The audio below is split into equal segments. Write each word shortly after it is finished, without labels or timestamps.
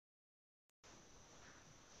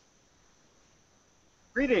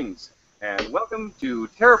Greetings, and welcome to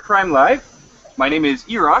Terra Prime Live. My name is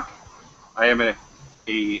Erock. I am an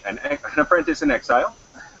apprentice in exile,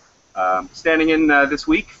 standing in this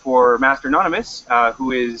week for Master Anonymous,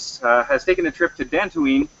 who has taken a trip to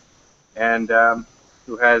Dantooine, and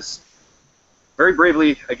who has very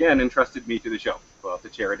bravely, again, entrusted me to the show. Well, to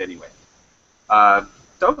chair it anyway.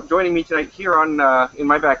 So, joining me tonight here in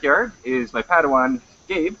my backyard is my Padawan,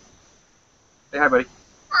 Gabe. Say hi, buddy.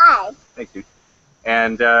 Hi. Thanks, dude.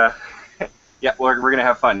 And, yeah, we're going to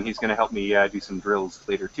have fun. He's going to help me do some drills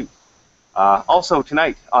later, too. Also,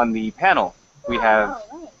 tonight on the panel, we have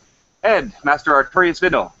Ed, Master Artorius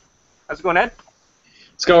Vidal. How's it going, Ed?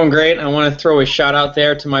 It's going great. I want to throw a shout out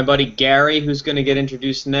there to my buddy Gary, who's going to get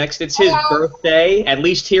introduced next. It's his birthday, at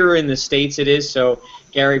least here in the States it is, so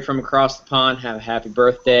Gary from across the pond, have a happy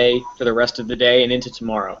birthday for the rest of the day and into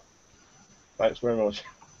tomorrow. Thanks very much.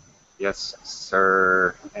 Yes,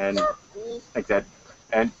 sir. And thanks, Ed.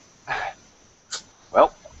 And,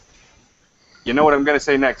 well, you know what I'm going to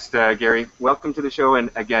say next, Gary. Welcome to the show, and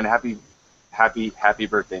again, happy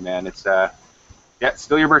birthday, man. It's, yeah,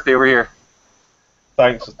 still your birthday over here.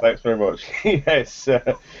 Thanks very much. Yes,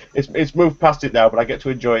 it's moved past it now, but I get to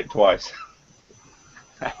enjoy it twice.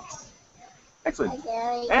 Nice. Excellent.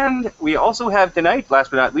 And we also have tonight, last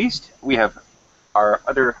but not least, we have our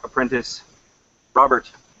other apprentice, Robert.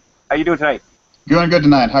 How you doing tonight? Doing good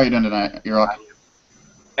tonight. How are you doing tonight? You're all...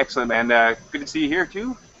 Excellent, man. Good to see you here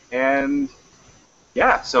too. And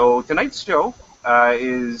yeah, so tonight's show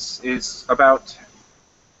is about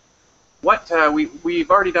what we've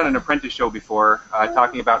already done an apprentice show before,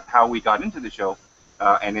 talking about how we got into the show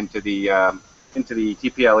and into the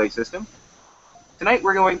TPLA system. Tonight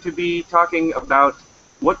we're going to be talking about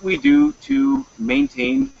what we do to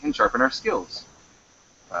maintain and sharpen our skills.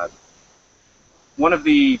 One of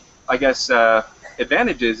the, I guess,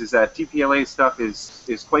 advantages is that TPLA stuff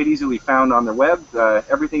is quite easily found on the web.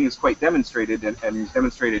 Everything is quite demonstrated and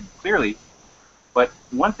demonstrated clearly. But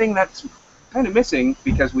one thing that's kind of missing,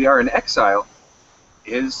 because we are in exile,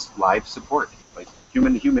 is live support, like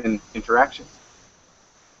human-to-human interaction.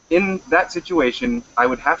 In that situation, I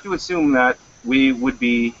would have to assume that we would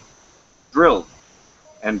be drilled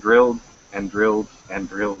and drilled and drilled and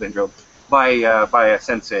drilled and drilled by a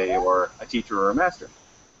sensei or a teacher or a master.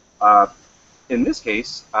 In this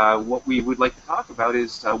case, what we would like to talk about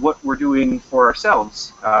is what we're doing for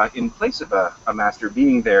ourselves in place of a master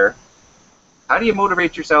being there. How do you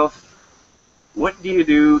motivate yourself? What do you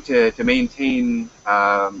do to maintain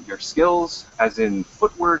your skills, as in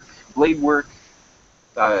footwork, blade work,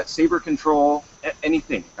 saber control,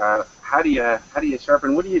 anything? How do you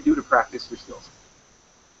sharpen? What do you do to practice your skills?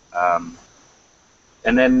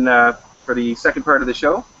 And then for the second part of the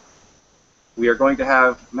show, we are going to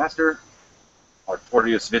have Master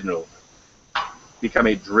Artorius Vidal become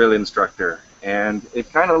a drill instructor, and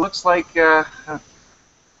it kind of looks like I'm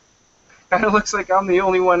the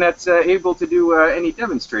only one that's able to do any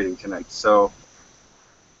demonstrating tonight. So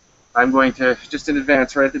I'm going to, just in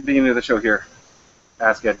advance, right at the beginning of the show here,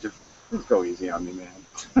 ask Ed to please go easy on me, man.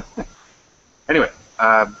 Anyway,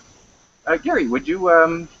 Gary, would you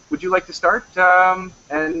like to start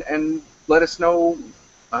and let us know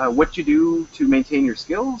what you do to maintain your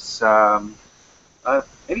skills?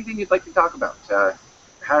 Anything you'd like to talk about?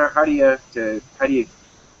 How do you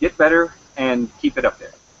get better and keep it up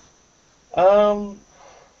there? I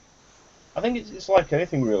think it's like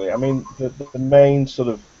anything, really. I mean, the main sort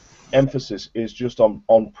of emphasis is just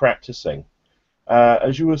on practicing.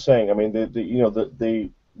 As you were saying, I mean,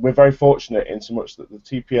 we're very fortunate in so much that the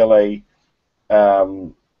TPLA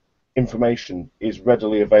information is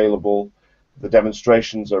readily available. The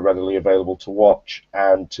demonstrations are readily available to watch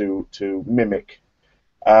and to mimic.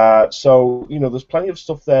 So there's plenty of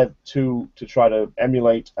stuff there to try to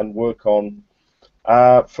emulate and work on.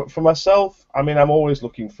 For myself, I mean, I'm always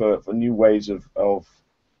looking for new ways of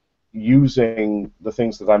using the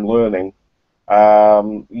things that I'm learning.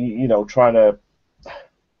 Trying to.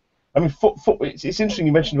 I mean, it's interesting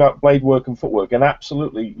you mentioned about blade work and footwork, and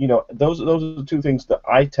absolutely, those are the two things that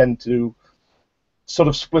I tend to sort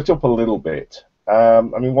of split up a little bit. I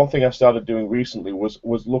mean, one thing I started doing recently was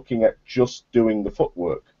looking at just doing the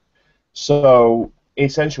footwork. So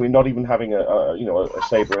essentially, not even having a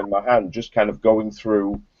saber in my hand, just kind of going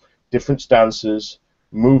through different stances,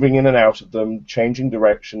 moving in and out of them, changing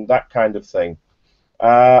direction, that kind of thing.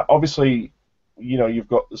 Obviously, you've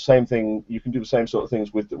got the same thing. You can do the same sort of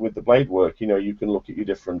things with the blade work. You can look at your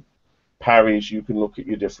different parries, you can look at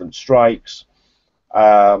your different strikes,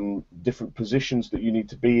 different positions that you need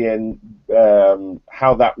to be in,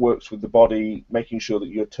 how that works with the body, making sure that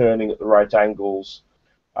you're turning at the right angles,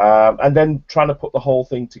 and then trying to put the whole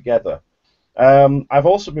thing together. I've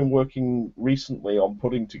also been working recently on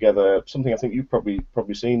putting together something I think you've probably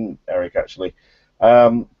seen, Eric, actually,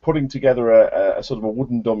 putting together a sort of a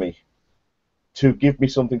wooden dummy to give me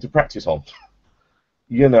something to practice on.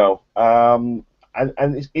 You know, and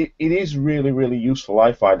it is really, really useful,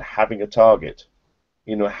 I find, having a target.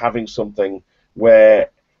 You know, having something where,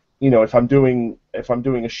 you know, if I'm doing a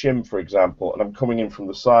shim, for example, and I'm coming in from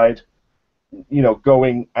the side, you know,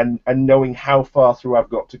 going and knowing how far through I've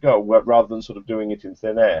got to go, rather than sort of doing it in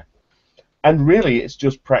thin air. And really, it's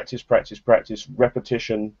just practice, practice, practice,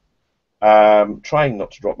 repetition. Trying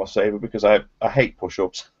not to drop my saber because I hate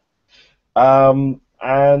push-ups.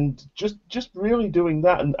 And just really doing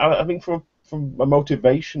that. And I think from a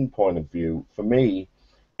motivation point of view, for me,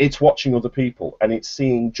 it's watching other people and it's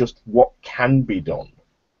seeing just what can be done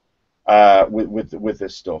with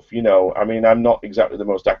this stuff. You know, I mean, I'm not exactly the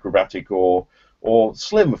most acrobatic or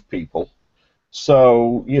slim of people,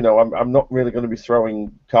 so you know, I'm not really going to be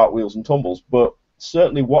throwing cartwheels and tumbles, but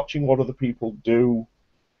certainly watching what other people do.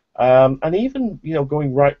 And even, you know,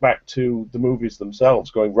 going right back to the movies themselves,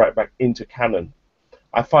 going right back into canon,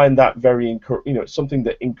 I find that very you know, it's something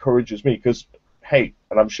that encourages me because, hey,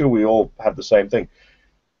 and I'm sure we all have the same thing.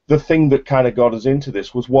 The thing that kind of got us into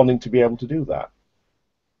this was wanting to be able to do that.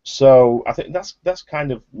 So I think that's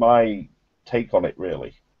kind of my take on it,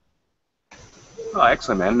 really. Oh,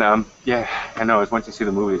 excellent, man. Yeah, I know. Once you see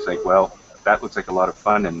the movie, it's like, well, that looks like a lot of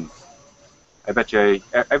fun, and I bet you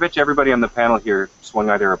everybody on the panel here swung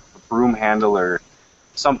either a broom handle or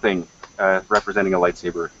something representing a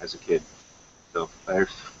lightsaber as a kid. So I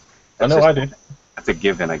know I did. That's a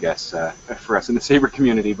given, I guess, for us in the saber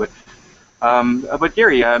community. But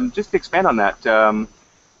Gary, just to expand on that,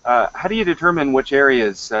 how do you determine which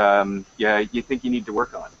areas you think you need to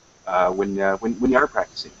work on when you are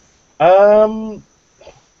practicing?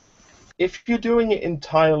 If you're doing it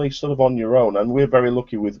entirely sort of on your own, and we're very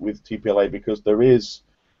lucky with TPLA because there is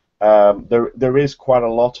quite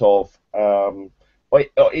a lot of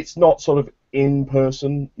it's not sort of in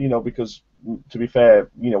person, you know, because to be fair,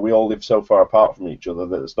 you know, we all live so far apart from each other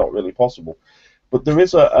that it's not really possible. But there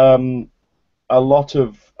is a lot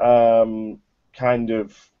of kind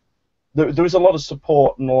of there is a lot of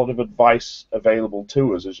support and a lot of advice available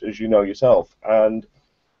to us, as you know yourself, and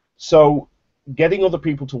so getting other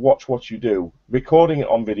people to watch what you do, recording it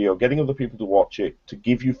on video, getting other people to watch it, to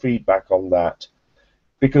give you feedback on that,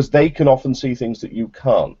 because they can often see things that you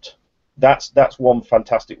can't. That's one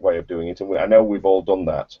fantastic way of doing it, and I know we've all done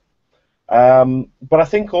that. But I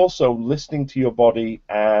think also listening to your body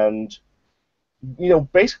and, you know,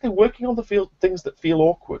 basically working on the things that feel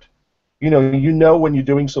awkward. You know when you're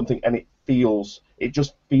doing something and it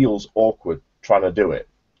just feels awkward trying to do it.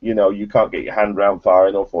 You know, you can't get your hand round far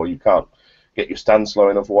enough, or you can't get your stand slow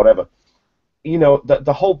enough, or whatever. You know,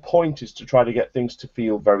 the whole point is to try to get things to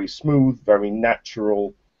feel very smooth, very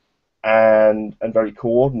natural, and very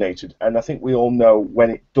coordinated. And I think we all know when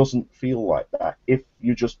it doesn't feel like that, if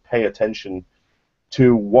you just pay attention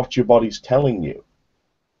to what your body's telling you.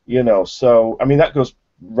 You know, so I mean that goes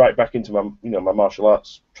right back into my martial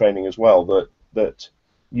arts training as well. That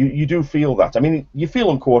you do feel that. I mean, you feel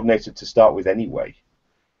uncoordinated to start with anyway,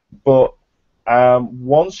 but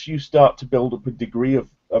once you start to build up a degree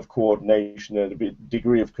of coordination and a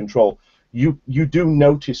degree of control, you do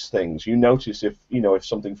notice things. You notice if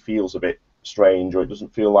something feels a bit strange or it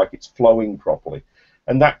doesn't feel like it's flowing properly,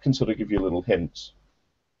 and that can sort of give you little hints.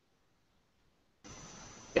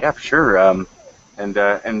 Yeah, for sure. And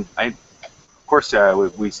I, of course,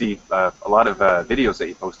 we see a lot of videos that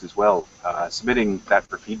you post as well. Submitting that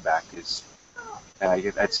for feedback is,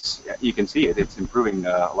 you can see it. It's improving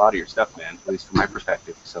a lot of your stuff, man. At least from my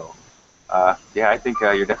perspective. So, yeah, I think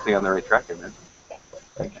you're definitely on the right track there, man.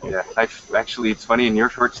 Thank you. Yeah, actually, it's funny. In your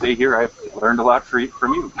short stay here, I've learned a lot from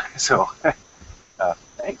you. So,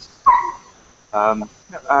 thanks.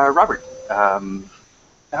 Robert, how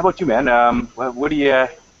about you, man? What do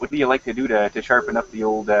you like to do to sharpen up the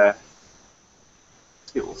old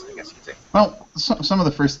skills, I guess you could say? Well, some of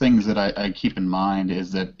the first things that I keep in mind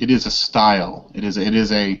is that it is a style. It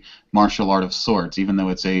is a martial art of sorts. Even though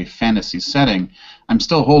it's a fantasy setting, I'm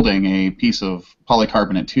still holding a piece of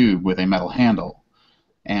polycarbonate tube with a metal handle.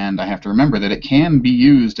 And I have to remember that it can be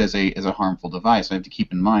used as a harmful device. I have to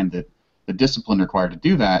keep in mind that the discipline required to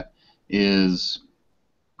do that is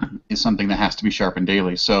something that has to be sharpened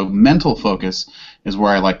daily. So mental focus is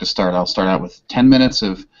where I like to start. I'll start out with 10 minutes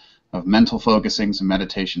of mental focusing, some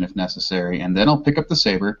meditation if necessary, and then I'll pick up the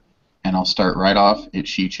saber and I'll start right off at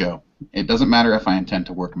Shicho. It doesn't matter if I intend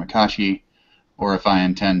to work Makashi or if I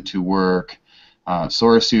intend to work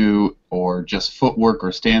Sorisu or just footwork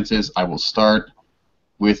or stances, I will start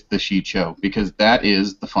with the Shicho, because that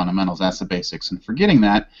is the fundamentals, that's the basics. And forgetting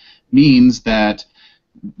that means that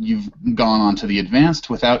you've gone on to the advanced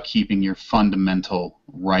without keeping your fundamental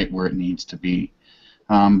right where it needs to be.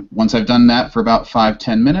 Once I've done that for about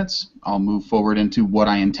 5-10 minutes, I'll move forward into what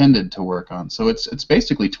I intended to work on. So it's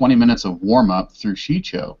basically 20 minutes of warm-up through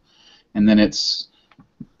Shicho, and then it's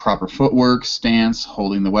proper footwork, stance,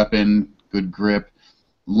 holding the weapon, good grip,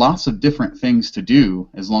 lots of different things to do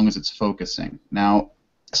as long as it's focusing. Now,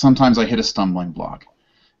 sometimes I hit a stumbling block,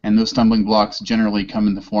 and those stumbling blocks generally come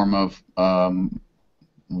in the form of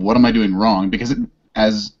what am I doing wrong? Because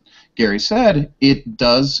as Gary said, it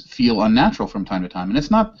does feel unnatural from time to time, and it's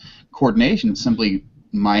not coordination, it's simply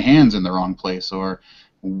my hand's in the wrong place, or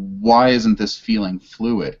why isn't this feeling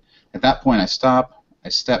fluid? At that point I stop, I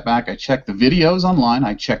step back, I check the videos online,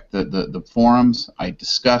 I check the forums, I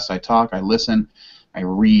discuss, I talk, I listen, I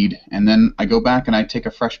read, and then I go back and I take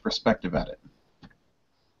a fresh perspective at it.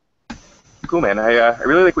 Cool, man. I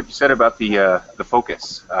really like what you said about the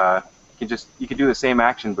focus. You can do the same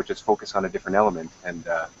action but just focus on a different element, and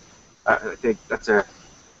I think that's a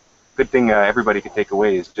good thing everybody could take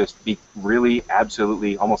away, is just be really,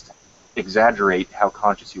 absolutely, almost exaggerate how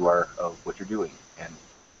conscious you are of what you're doing. And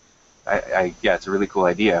yeah, it's a really cool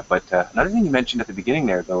idea. But another thing you mentioned at the beginning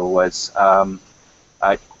there, though, was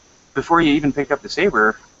before you even picked up the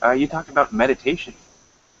saber, you talked about meditation.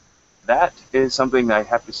 That is something that I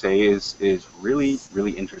have to say is really,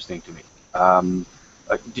 really interesting to me.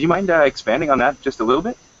 Do you mind expanding on that just a little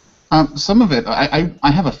bit? Some of it,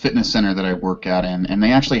 I have a fitness center that I work at in, and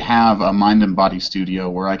they actually have a mind and body studio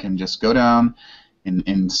where I can just go down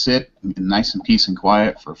and sit nice and peace and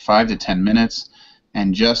quiet for 5 to 10 minutes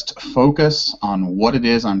and just focus on what it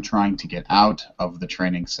is I'm trying to get out of the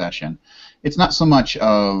training session. It's not so much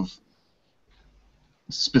of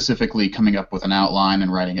specifically coming up with an outline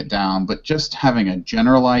and writing it down, but just having a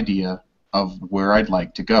general idea of where I'd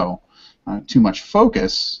like to go. Too much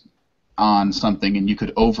focus on something and you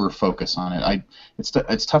could over-focus on it.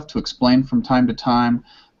 It's tough to explain from time to time.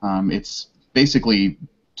 It's basically,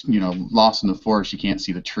 lost in the forest, you can't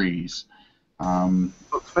see the trees.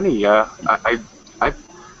 It's funny, I've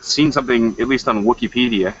seen something, at least on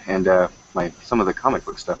Wikipedia and some of the comic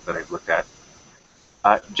book stuff that I've looked at.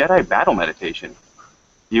 Jedi battle meditation.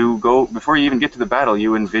 You go, before you even get to the battle,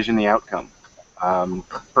 you envision the outcome.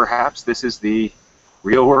 Perhaps this is the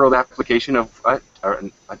real-world application of a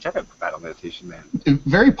Jedi battle meditation, man.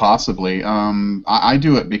 Very possibly. I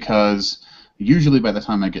do it because usually by the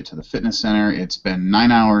time I get to the fitness center, it's been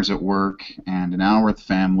 9 hours at work and an hour with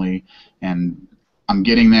family, and I'm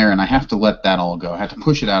getting there and I have to let that all go. I have to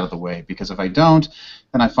push it out of the way, because if I don't,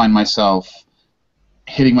 then I find myself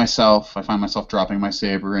hitting myself, I find myself dropping my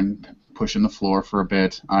saber and pushing the floor for a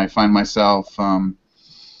bit. I find myself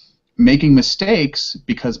making mistakes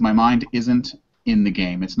because my mind isn't in the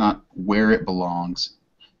game. It's not where it belongs.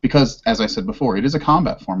 Because, as I said before, it is a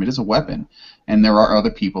combat form. It is a weapon. And there are other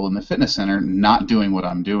people in the fitness center not doing what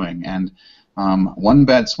I'm doing. And one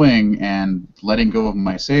bad swing and letting go of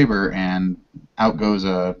my saber, and out goes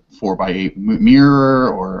a 4x8 mirror,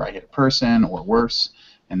 or I hit a person, or worse.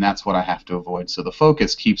 And that's what I have to avoid. So the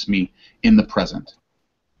focus keeps me in the present.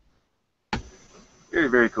 Very,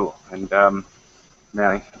 very cool. And man,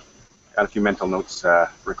 I got a few mental notes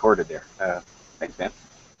recorded there. Thanks, man.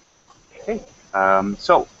 Okay.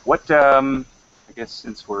 So what? I guess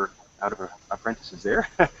since we're out of apprentices there,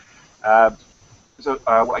 well,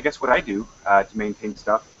 I guess what I do to maintain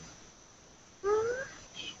stuff.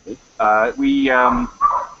 I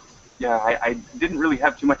didn't really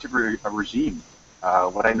have too much of a regime.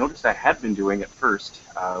 What I noticed I had been doing at first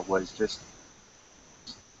was just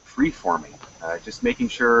free-forming, just making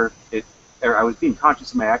sure I was being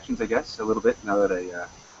conscious of my actions, I guess, a little bit, now that I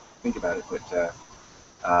think about it.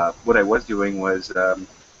 But what I was doing was,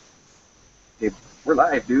 hey, we're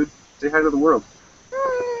live, dude. Say hi to the world.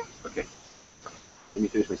 Okay. Let me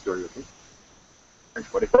finish my story, okay?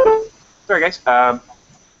 Thanks, buddy. Sorry, guys.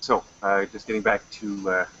 Just getting back to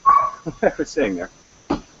what I was saying there.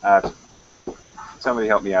 Somebody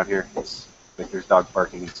help me out here. It's like there's dogs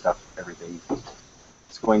barking and stuff, everything.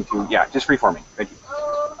 It's going to, yeah, just free-forming. Thank you.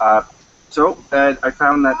 I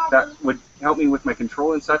found that would help me with my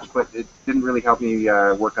control and such, but it didn't really help me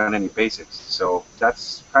work on any basics. So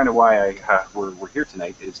that's kind of why we're here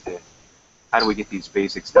tonight, is to how do we get these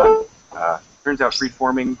basics done. Turns out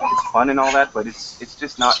free-forming is fun and all that, but it's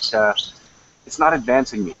just not it's not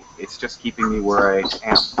advancing me. It's just keeping me where I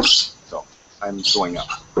am. So I'm going up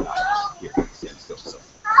here. Yeah, so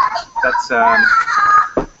that's I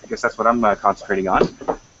guess that's what I'm concentrating on.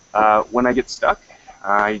 When I get stuck,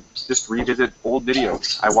 I just revisit old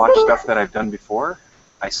videos. I watch stuff that I've done before.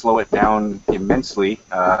 I slow it down immensely,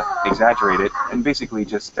 exaggerate it, and basically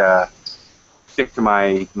just stick to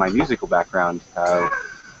my musical background.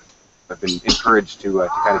 I've been encouraged to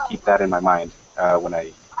kind of keep that in my mind when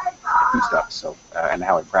I do stuff. So and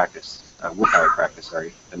how I practice, with how I practice.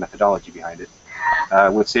 Sorry, the methodology behind it.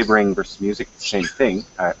 With sabering versus music, the same thing.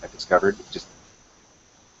 I discovered just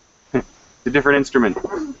a different instrument.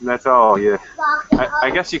 That's all. Yeah,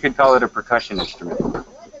 I guess you could call it a percussion instrument.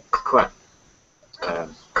 But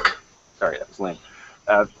sorry, that was lame.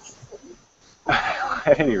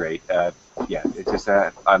 At any rate, yeah, it's just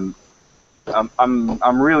I'm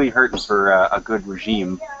really hurting for a good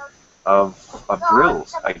regime of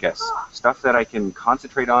drills, I guess. Stuff that I can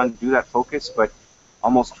concentrate on, do that focus, but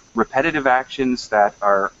almost repetitive actions that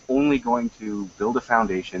are only going to build a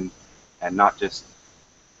foundation and not just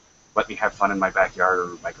let me have fun in my backyard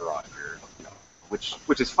or my garage, or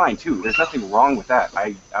which is fine too. There's nothing wrong with that.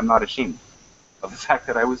 I'm not ashamed of the fact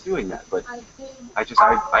that I was doing that, but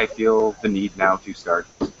I feel the need now to start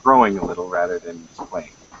growing a little rather than just playing.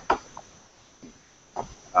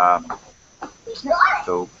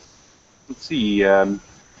 So let's see.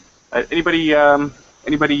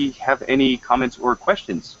 Anybody have any comments or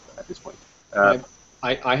questions at this point?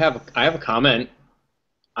 I have a comment.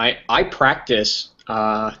 I practice.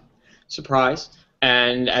 Surprise.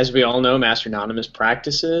 And as we all know, Master Anonymous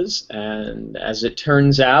practices, and as it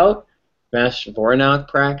turns out, Master Voronath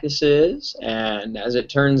practices, and as it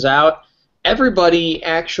turns out, everybody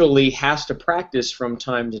actually has to practice from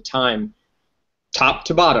time to time, top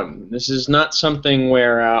to bottom. This is not something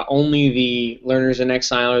where only the learners in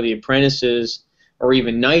exile or the apprentices or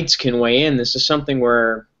even knights can weigh in. This is something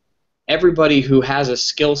where everybody who has a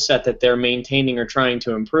skill set that they're maintaining or trying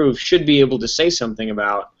to improve should be able to say something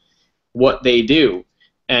about what they do.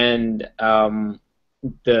 And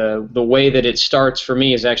the way that it starts for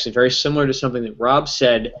me is actually very similar to something that Rob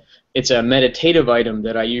said. It's a meditative item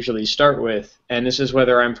that I usually start with, and this is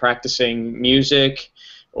whether I'm practicing music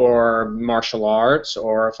or martial arts,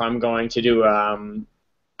 or if I'm going to do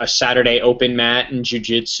a Saturday open mat in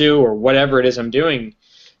jiu-jitsu or whatever it is I'm doing.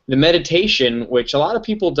 The meditation, which a lot of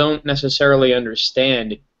people don't necessarily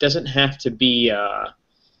understand, it doesn't have to be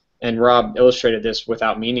and Rob illustrated this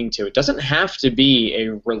without meaning to. It doesn't have to be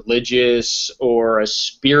a religious or a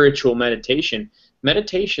spiritual meditation.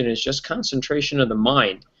 Meditation is just concentration of the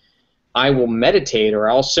mind. I will meditate, or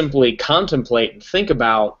I'll simply contemplate and think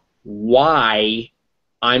about why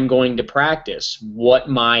I'm going to practice, what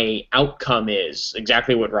my outcome is.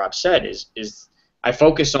 Exactly what Rob said is I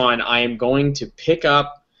focus on I am going to pick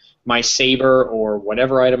up my saber or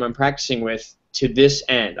whatever item I'm practicing with to this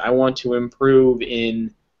end. I want to improve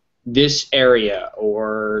in this area,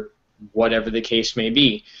 or whatever the case may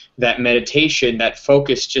be. That meditation, that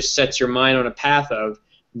focus just sets your mind on a path of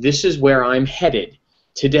this is where I'm headed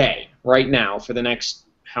today, right now, for the next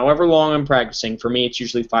however long I'm practicing. For me, it's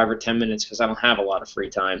usually 5 or 10 minutes because I don't have a lot of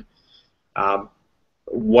free time.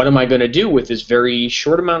 What am I going to do with this very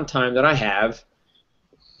short amount of time that I have,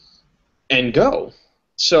 and go?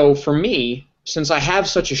 So for me, since I have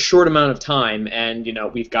such a short amount of time, and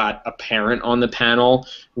we've got a parent on the panel,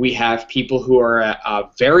 we have people who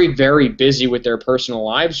are very, very busy with their personal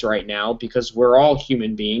lives right now, because we're all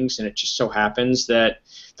human beings, and it just so happens that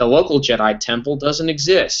the local Jedi temple doesn't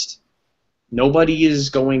exist. Nobody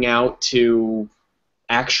is going out to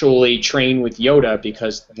actually train with Yoda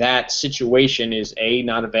because that situation is A,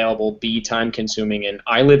 not available, B, time consuming, and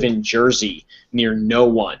I live in Jersey near no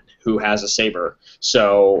one who has a saber.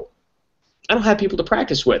 So I don't have people to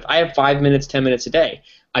practice with. I have 5 minutes, 10 minutes a day.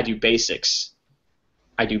 I do basics.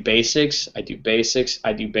 I do basics, I do basics,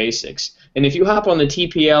 I do basics. And if you hop on the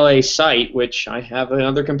TPLA site, which I have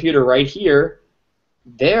another computer right here,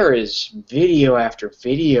 there is video after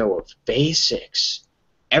video of basics.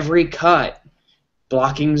 Every cut,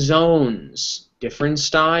 blocking zones, different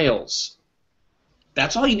styles.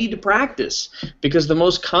 That's all you need to practice, because the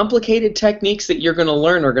most complicated techniques that you're going to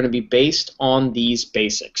learn are going to be based on these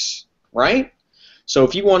basics. Right? So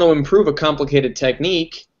if you want to improve a complicated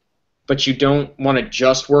technique, but you don't want to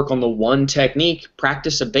just work on the one technique,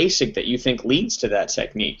 practice a basic that you think leads to that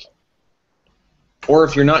technique. Or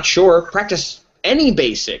if you're not sure, practice any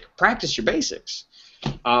basic. Practice your basics.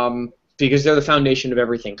 Because they're the foundation of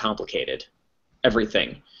everything complicated.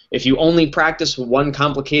 Everything. If you only practice one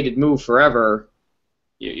complicated move forever,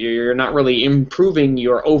 you're not really improving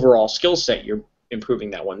your overall skill set. You're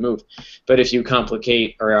improving that one move. But if you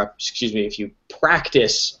if you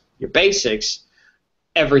practice your basics,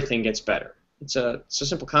 everything gets better. It's a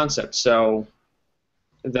simple concept. So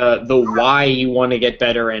the why you want to get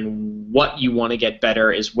better and what you want to get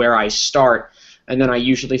better is where I start, and then I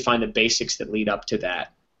usually find the basics that lead up to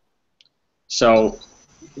that. So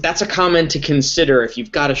that's a comment to consider. If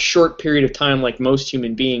you've got a short period of time like most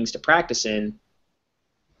human beings to practice in,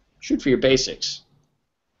 shoot for your basics.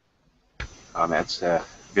 That's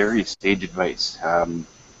very sage advice.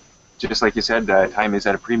 Just like you said, time is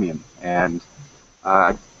at a premium, and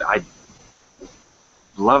I'd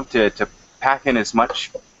love to pack in as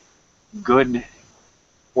much good,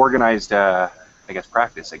 organized, I guess,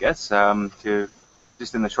 practice, to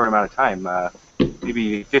just in the short amount of time,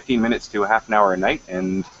 maybe 15 minutes to a half an hour a night,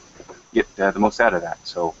 and get the most out of that.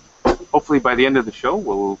 So hopefully by the end of the show,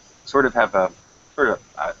 we'll sort of have a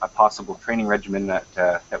possible training regimen that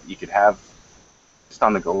you could have just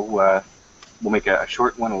on the go. We'll make a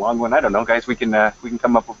short one, a long one. I don't know, guys. We can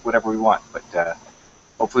come up with whatever we want. But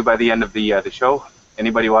hopefully by the end of the show,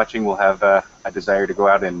 anybody watching will have a desire to go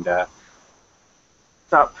out and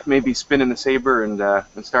stop maybe spinning the saber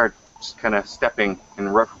and start just kind of stepping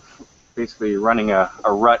and basically running a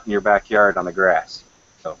rut in your backyard on the grass.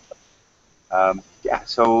 So yeah.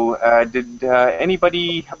 So did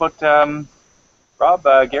anybody? How about Rob,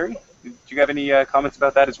 Gary? Did you have any comments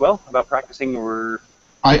about that as well, about practicing or?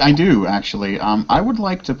 I do, actually. I would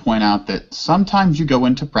like to point out that sometimes you go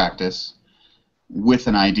into practice with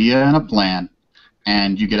an idea and a plan,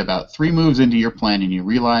 and you get about 3 moves into your plan and you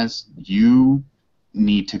realize you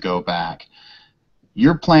need to go back.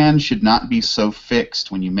 Your plan should not be so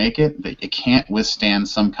fixed when you make it that it can't withstand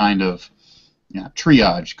some kind of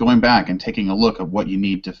triage, going back and taking a look at what you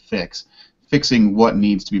need to fix, fixing what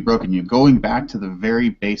needs to be broken. You're going back to the very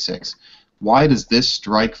basics. Why does this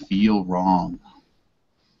strike feel wrong?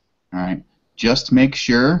 All right. Just make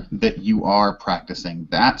sure that you are practicing.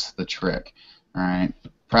 That's the trick. All right.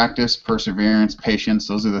 Practice, perseverance, patience.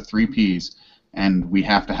 Those are the 3 P's, and we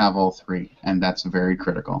have to have all 3, and that's very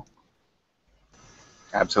critical.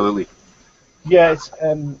 Absolutely. Yeah.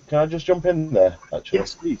 Can I just jump in there? Actually.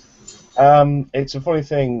 Yes, please. It's a funny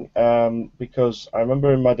thing because I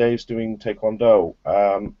remember in my days doing Taekwondo,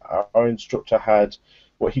 our instructor had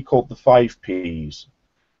what he called the 5 P's,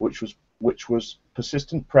 which was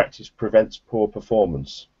persistent practice prevents poor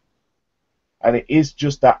performance. And it is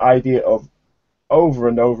just that idea of over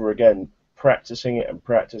and over again practicing it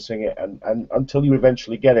and until you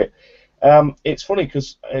eventually get it. It's funny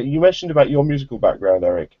because you mentioned about your musical background,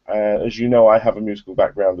 Eric. As you know, I have a musical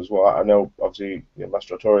background as well. I know, obviously,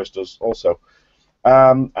 Master Artorias does also.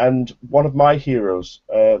 And one of my heroes,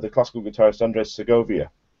 the classical guitarist Andres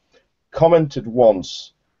Segovia, commented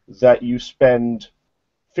once that you spend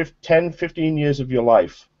 10, 15 years of your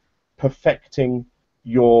life perfecting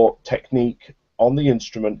your technique on the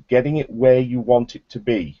instrument, getting it where you want it to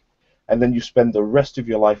be, and then you spend the rest of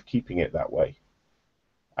your life keeping it that way.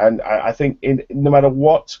 And I think no matter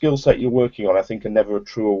what skill set you're working on, I think never a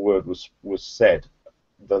truer word was said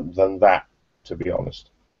than that, to be honest.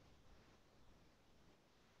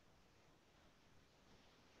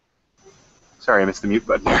 Sorry, I missed the mute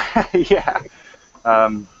button. Yeah.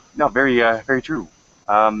 No, very true.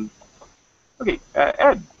 Okay,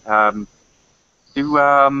 Ed.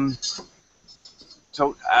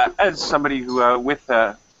 So as somebody who with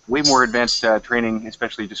way more advanced training,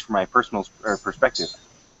 especially just from my personal perspective,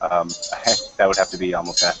 that would have to be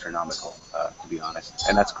almost astronomical, to be honest.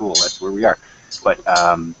 And that's cool. That's where we are. But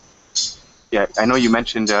yeah, I know you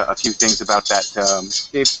mentioned a few things about that.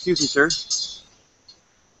 Dave, excuse me, sir.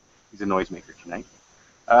 He's a noisemaker tonight.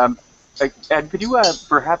 Ed, could you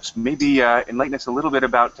perhaps maybe enlighten us a little bit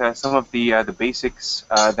about some of the basics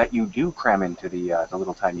that you do cram into the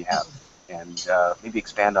little time you have, and maybe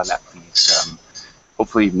expand on that, please.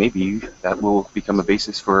 Hopefully, maybe that will become a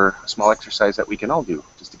basis for a small exercise that we can all do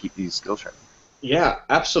just to keep these skills sharp. Yeah,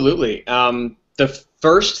 absolutely. The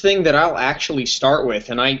first thing that I'll actually start with,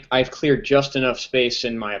 and I've cleared just enough space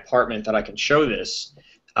in my apartment that I can show this,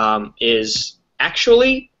 is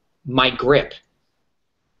actually my grip.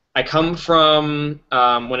 I come from,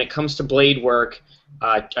 when it comes to blade work,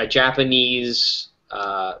 a Japanese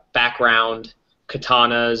background,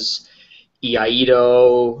 katanas,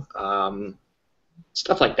 iaido,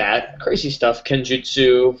 stuff like that, crazy stuff,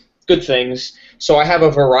 kenjutsu, good things. So I have a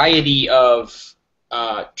variety of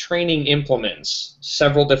training implements,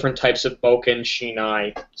 several different types of bokken,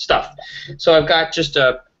 shinai, stuff. So I've got just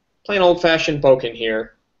a plain old-fashioned bokken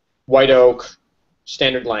here, white oak,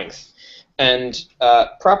 standard length. And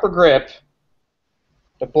proper grip,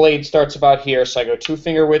 the blade starts about here, so I go 2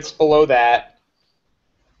 finger widths below that,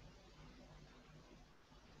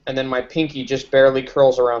 and then my pinky just barely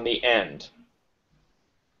curls around the end.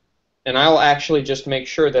 And I'll actually just make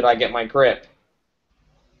sure that I get my grip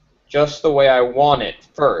just the way I want it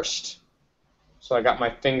first. So I got my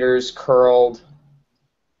fingers curled,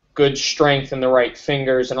 good strength in the right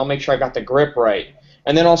fingers, and I'll make sure I got the grip right.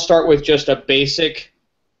 And then I'll start with just a basic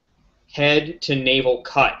head to navel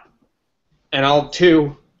cut. And I'll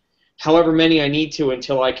do however many I need to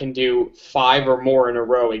until I can do 5 or more in a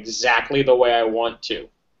row exactly the way I want to.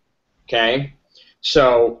 Okay?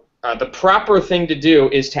 So the proper thing to do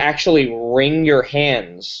is to actually wring your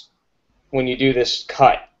hands when you do this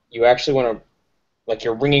cut. You actually want to, like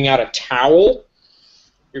you're wringing out a towel,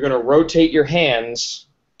 you're going to rotate your hands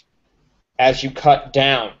as you cut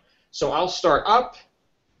down. So I'll start up,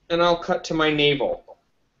 and I'll cut to my navel.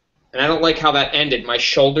 And I don't like how that ended. My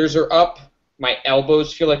shoulders are up, my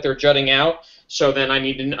elbows feel like they're jutting out, so then I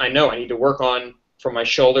know I need to work on from my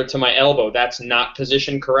shoulder to my elbow. That's not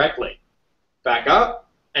positioned correctly. Back up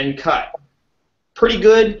and cut. Pretty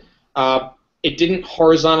good. It didn't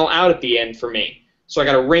horizontal out at the end for me. So I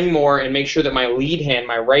got to wring more and make sure that my lead hand,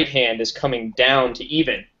 my right hand, is coming down to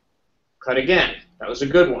even. Cut again. That was a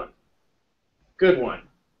good one. Good one.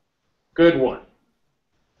 Good one.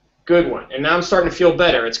 Good one. And now I'm starting to feel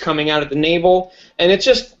better. It's coming out at the navel, and it's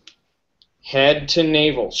just head to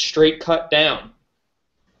navel, straight cut down.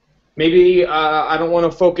 Maybe I don't want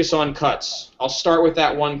to focus on cuts. I'll start with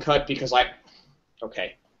that one cut because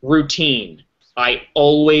routine. I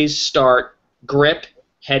always start grip,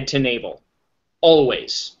 head to navel.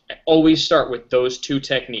 Always. I always start with those two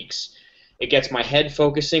techniques. It gets my head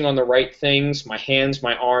focusing on the right things, my hands,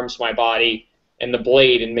 my arms, my body, and the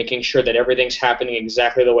blade, and making sure that everything's happening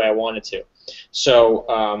exactly the way I want it to.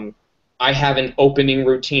 So I have an opening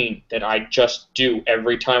routine that I just do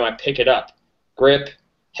every time I pick it up. Grip,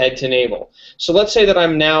 head to navel. So let's say that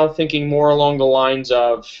I'm now thinking more along the lines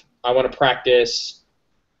of I want to practice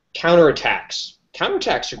counterattacks.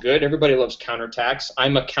 Counterattacks are good. Everybody loves counterattacks.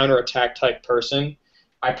 I'm a counterattack type person.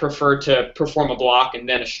 I prefer to perform a block and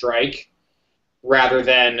then a strike rather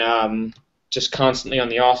than just constantly on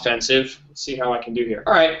the offensive. Let's see how I can do here.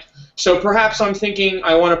 All right. So perhaps I'm thinking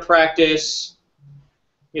I want to practice,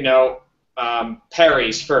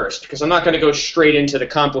 parries first, because I'm not going to go straight into the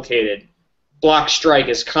complicated. Block strike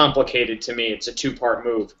is complicated to me. It's a 2-part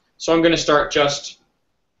move. So I'm going to start just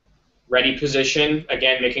ready position,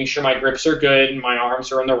 again, making sure my grips are good and my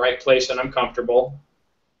arms are in the right place and I'm comfortable.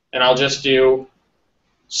 And I'll just do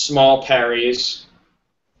small parries.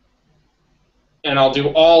 And I'll do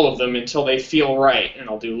all of them until they feel right. And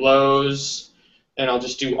I'll do lows, and I'll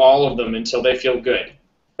just do all of them until they feel good.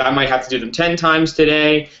 I might have to do them 10 times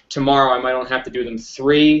today. Tomorrow I might only have to do them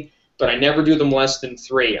 3, but I never do them less than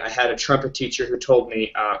 3. I had a trumpet teacher who told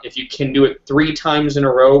me if you can do it 3 times in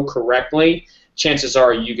a row correctly, chances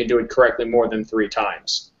are you can do it correctly more than 3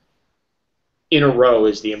 times. In a row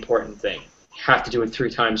is the important thing. You have to do it 3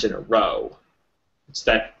 times in a row. It's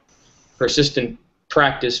that persistent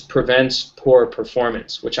practice prevents poor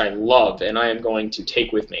performance, which I love and I am going to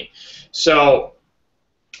take with me. So,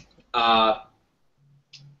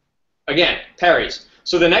 again, parries.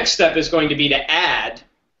 So the next step is going to be to add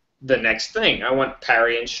the next thing. I want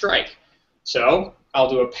parry and strike. So I'll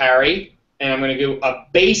do a parry, and I'm going to do a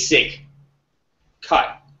basic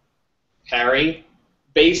cut. Parry,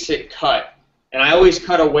 basic cut. And I always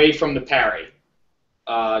cut away from the parry.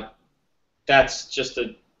 That's just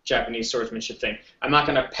a Japanese swordsmanship thing. I'm not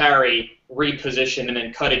going to parry, reposition, and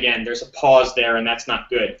then cut again. There's a pause there, and that's not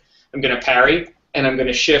good. I'm going to parry, and I'm going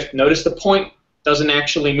to shift. Notice the point doesn't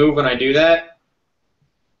actually move when I do that.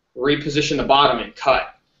 Reposition the bottom and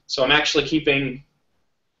cut. So I'm actually keeping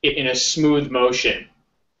it in a smooth motion.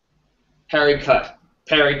 Parry, cut.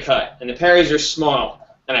 Parry, cut. And the parries are small.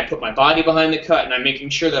 And I put my body behind the cut, and I'm making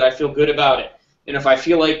sure that I feel good about it. And if I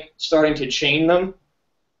feel like starting to chain them,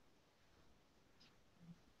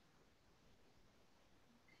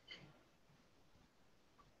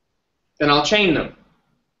 then I'll chain them.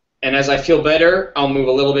 And as I feel better, I'll move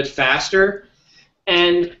a little bit faster.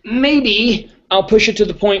 And maybe I'll push it to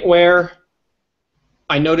the point where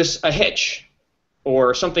I notice a hitch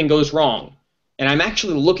or something goes wrong. And I'm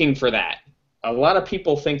actually looking for that. A lot of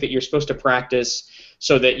people think that you're supposed to practice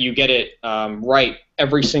so that you get it right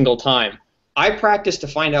every single time. I practice to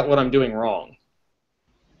find out what I'm doing wrong.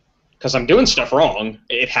 Because I'm doing stuff wrong.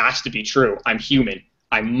 It has to be true. I'm human.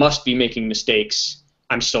 I must be making mistakes.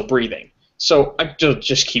 I'm still breathing. So I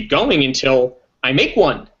just keep going until I make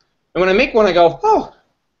one. And when I make one, I go, oh,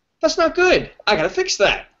 that's not good. I got to fix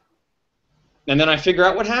that. And then I figure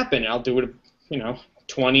out what happened. I'll do it,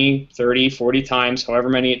 20, 30, 40 times, however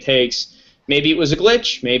many it takes. Maybe it was a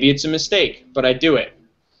glitch. Maybe it's a mistake. But I do it.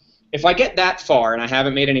 If I get that far and I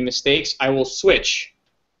haven't made any mistakes, I will switch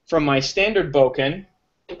from my standard bokken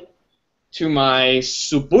to my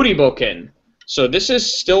Suburiboken. So this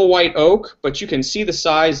is still white oak, but you can see the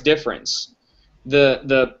size difference.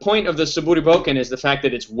 The point of the Suburiboken is the fact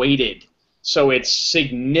that it's weighted, so it's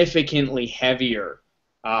significantly heavier.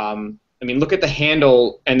 I mean, look at the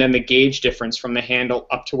handle and then the gauge difference from the handle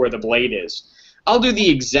up to where the blade is. I'll do the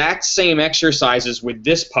exact same exercises with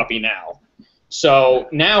this puppy now. So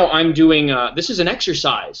now I'm doing, this is an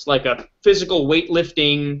exercise, like a physical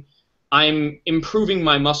weightlifting, I'm improving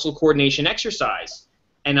my muscle coordination exercise.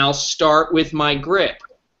 And I'll start with my grip,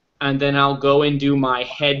 and then I'll go and do my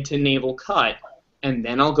head to navel cut, and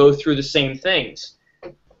then I'll go through the same things.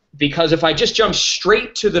 Because if I just jump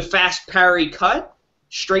straight to the fast parry cut,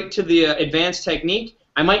 straight to the advanced technique,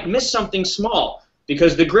 I might miss something small,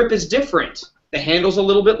 because the grip is different. The handle's a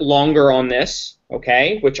little bit longer on this,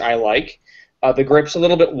 okay, which I like. The grip's a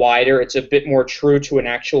little bit wider. It's a bit more true to an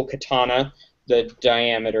actual katana. The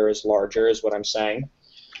diameter is larger, is what I'm saying.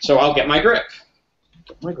 So I'll get my grip.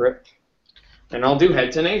 And I'll do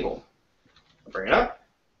head to navel. I'll bring it up,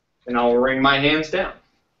 and I'll wring my hands down.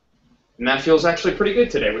 And that feels actually pretty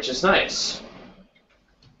good today, which is nice.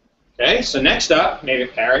 Okay, so next up, maybe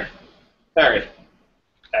parry, parry,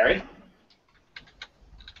 parry.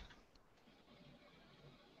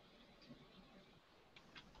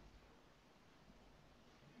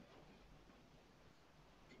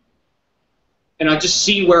 And I'll just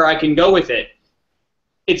see where I can go with it.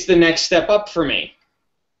 It's the next step up for me.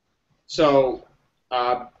 So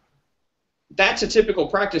that's a typical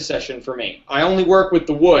practice session for me. I only work with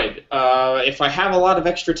the wood. If I have a lot of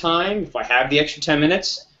extra time, if I have the extra 10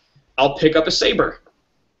 minutes, I'll pick up a saber.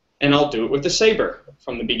 And I'll do it with the saber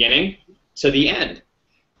from the beginning to the end.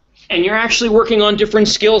 And you're actually working on different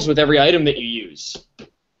skills with every item that you use.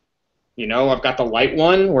 You know, I've got the light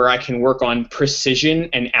one where I can work on precision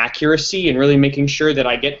and accuracy and really making sure that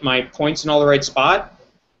I get my points in all the right spot.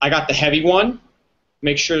 I got the heavy one.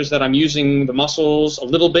 Make sure that I'm using the muscles a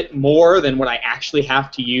little bit more than what I actually have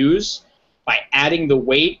to use. By adding the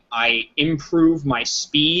weight, I improve my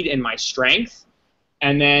speed and my strength.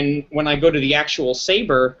 And then when I go to the actual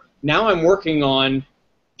saber, now I'm working on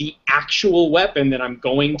the actual weapon that I'm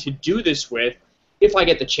going to do this with if I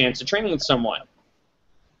get the chance to train with someone.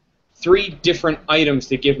 3 different items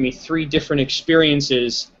that give me 3 different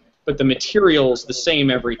experiences, but the material's the same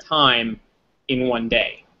every time in one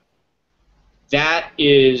day. That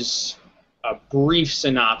is a brief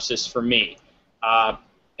synopsis for me.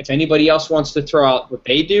 If anybody else wants to throw out what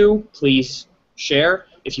they do, please share.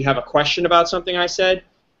 If you have a question about something I said,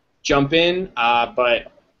 jump in,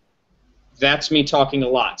 but that's me talking a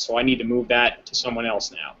lot, so I need to move that to someone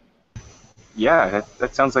else now. Yeah,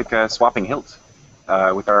 that sounds like swapping hilts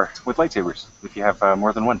with lightsabers, if you have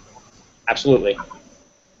more than one. Absolutely.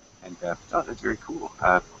 And oh, that's very cool.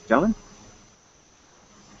 Gentlemen?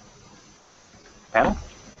 Panel?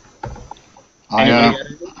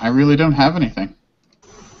 I really don't have anything.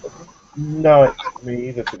 No, it's me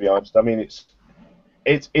either, to be honest. I mean,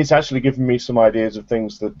 it's actually given me some ideas of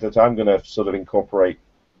things that I'm going to sort of incorporate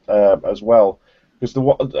as well. Because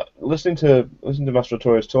listening to Master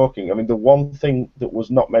Artorias talking, I mean, the one thing that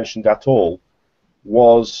was not mentioned at all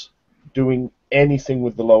was doing anything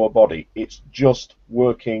with the lower body. It's just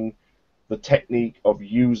working the technique of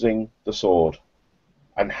using the sword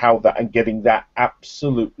and and getting that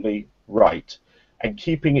absolutely right, and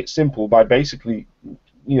keeping it simple by basically,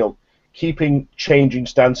 keeping changing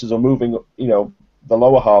stances or moving, the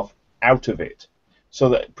lower half out of it, so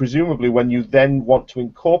that presumably when you then want to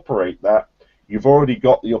incorporate that, you've already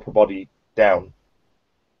got the upper body down.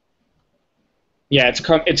 Yeah, it's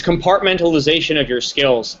compartmentalization of your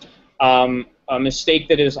skills. A mistake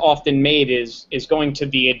that is often made is going to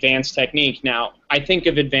the advanced technique. Now, I think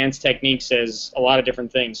of advanced techniques as a lot of different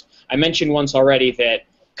things. I mentioned once already that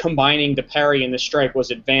combining the parry and the strike was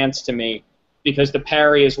advanced to me, because the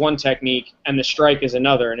parry is one technique and the strike is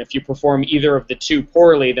another, and if you perform either of the two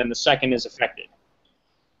poorly, then the second is affected.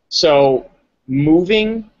 So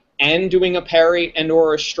moving and doing a parry and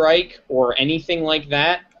or a strike or anything like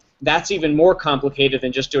that, that's even more complicated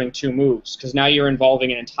than just doing 2 moves, because now you're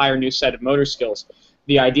involving an entire new set of motor skills.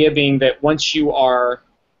 The idea being that once you are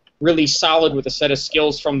really solid with a set of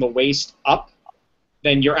skills from the waist up,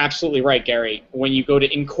 then you're absolutely right, Gary. When you go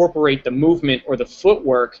to incorporate the movement or the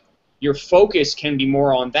footwork, your focus can be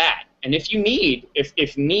more on that. And if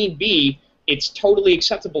need be, it's totally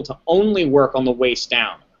acceptable to only work on the waist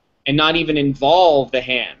down and not even involve the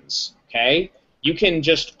hands, okay? You can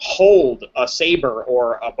just hold a saber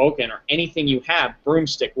or a bokken or anything you have,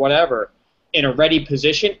 broomstick, whatever, in a ready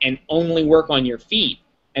position and only work on your feet.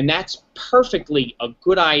 And that's perfectly a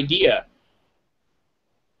good idea.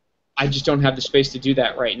 I just don't have the space to do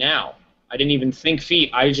that right now. I didn't even think feet.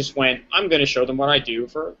 I just went, I'm going to show them what I do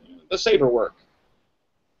for the saber work.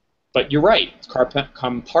 But you're right. It's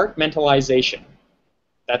compartmentalization.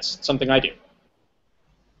 That's something I do.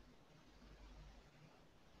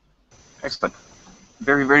 Excellent.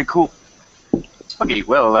 Very, very cool. Okay,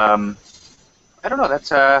 well, I don't know.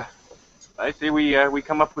 That's I say we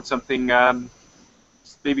come up with something.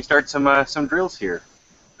 Maybe start some drills here.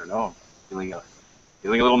 I don't know. Feeling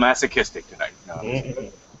a little masochistic tonight. No,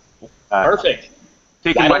 Perfect.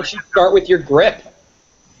 Taking Why my. don't you start with your grip?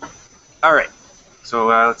 All right. So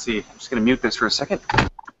let's see. I'm just gonna mute this for a second.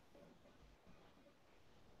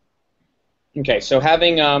 Okay, so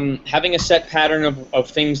having a set pattern of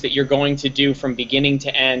things that you're going to do from beginning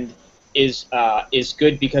to end is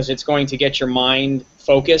good because it's going to get your mind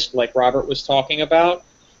focused, like Robert was talking about.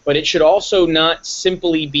 But it should also not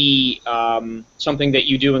simply be something that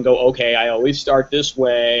you do and go, okay, I always start this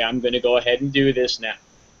way. I'm going to go ahead and do this now.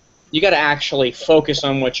 You got to actually focus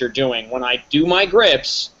on what you're doing. When I do my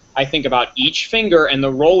grips, I think about each finger and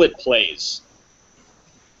the role it plays.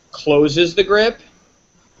 Closes the grip,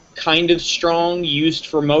 kind of strong, used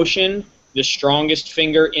for motion. The strongest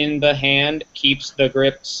finger in the hand keeps the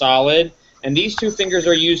grip solid. And these two fingers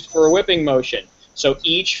are used for a whipping motion. So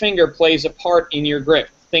each finger plays a part in your grip.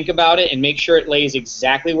 Think about it and make sure it lays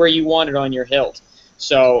exactly where you want it on your hilt.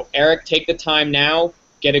 So, Eric, take the time now,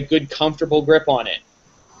 get a good, comfortable grip on it.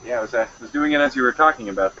 Yeah, I was doing it as you were talking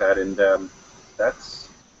about that, and that's,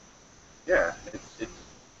 yeah,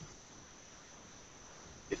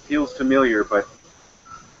 it feels familiar, but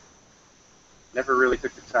never really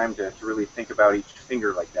took the time to really think about each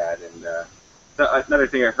finger like that. And another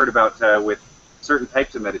thing I heard about with certain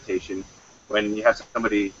types of meditation, when you have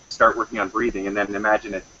somebody start working on breathing and then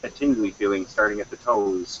imagine a tingly feeling starting at the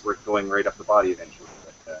toes, going right up the body eventually.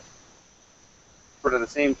 But sort of the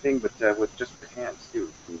same thing, but with just your hands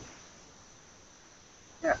too. And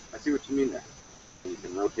yeah, I see what you mean there. You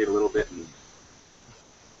can rotate a little bit, and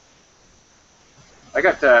I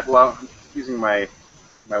got well, I'm using my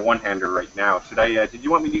one-hander right now. Should I? Did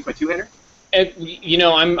you want me to use my two-hander? You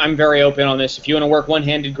know, I'm very open on this. If you want to work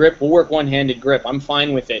one-handed grip, we'll work one-handed grip. I'm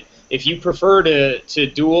fine with it. If you prefer to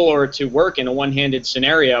duel or to work in a one-handed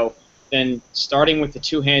scenario, then starting with the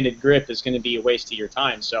two-handed grip is going to be a waste of your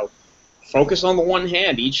time. So focus on the one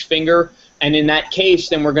hand, each finger, and in that case,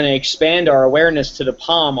 then we're going to expand our awareness to the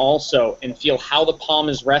palm also and feel how the palm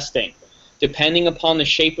is resting. Depending upon the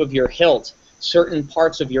shape of your hilt, certain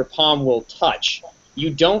parts of your palm will touch.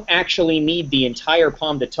 You don't actually need the entire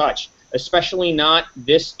palm to touch, especially not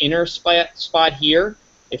this inner spot here.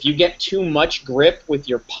 If you get too much grip with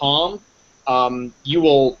your palm, you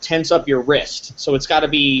will tense up your wrist. So it's got to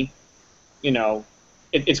be, you know,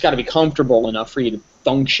 it's got to be comfortable enough for you to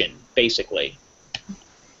function, basically.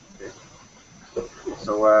 Okay.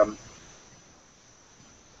 So,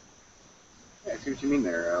 yeah, I see what you mean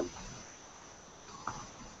there.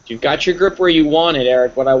 You've got your grip where you want it,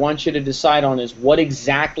 Eric. What I want you to decide on is what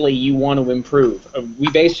exactly you want to improve. We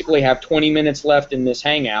basically have 20 minutes left in this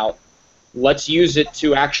hangout. Let's use it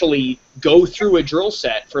to actually go through a drill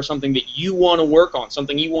set for something that you want to work on,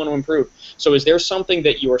 something you want to improve. So is there something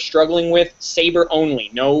that you are struggling with? Saber only,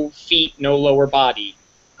 no feet, no lower body.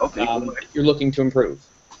 Okay. You're looking to improve.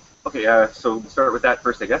 Okay, so we'll start with that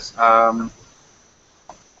first, I guess. Well,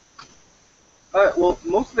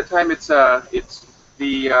 most of the time it's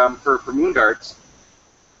the for moon darts.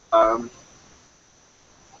 Now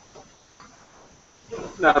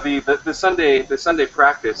the Sunday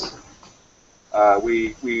practice,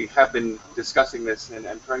 we have been discussing this and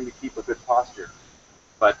trying to keep a good posture,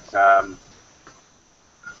 but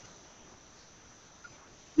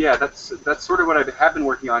yeah, that's sort of what I have been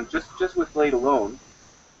working on just with blade alone.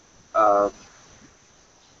 For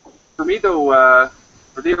me though,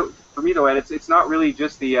 and it's not really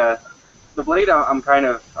just the blade. I'm kind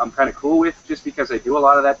of cool with, just because I do a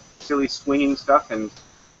lot of that silly swinging stuff, and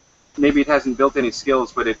maybe it hasn't built any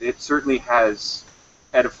skills, but it certainly has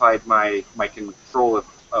edified my control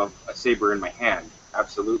of a saber in my hand.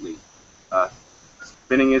 Absolutely.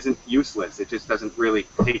 Spinning isn't useless. It just doesn't really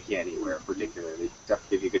take you anywhere particularly, except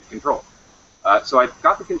to give you good control. So I've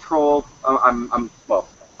got the control. Well,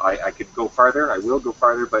 I could go farther. I will go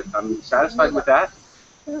farther, but I'm satisfied with that.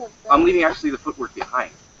 I'm leaving actually the footwork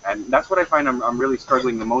behind, and that's what I find I'm really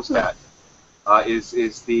struggling the most at. Is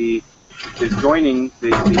joining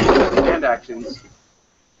the hand actions.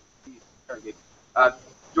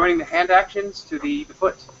 Joining the hand actions to the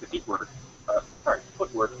feet work.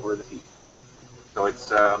 Footwork for the feet. So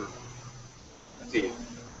it's let's see.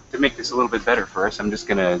 To make this a little bit better for us, I'm just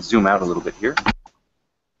going to zoom out a little bit here.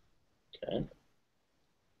 Okay.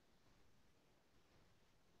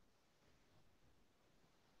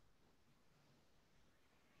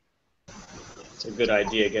 good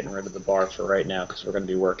idea getting rid of the bar for right now because we're going to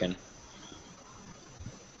be working.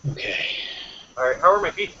 Okay. All right, how are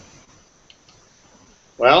my feet?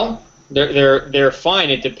 Well, they're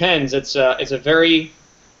fine. It depends. It's a very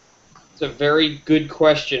good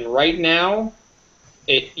question. Right now,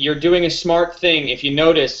 you're doing a smart thing. If you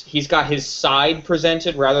notice, he's got his side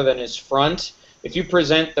presented rather than his front. If you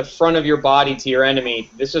present the front of your body to your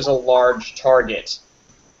enemy, this is a large target.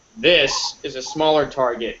 This is a smaller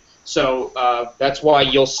target. So that's why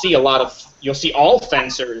you'll see all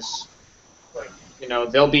fencers. You know,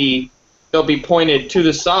 they'll be pointed to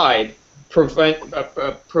the side,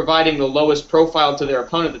 providing the lowest profile to their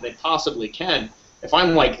opponent that they possibly can. If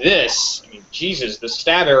I'm like this, I mean, Jesus, the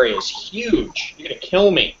stab area is huge. You're gonna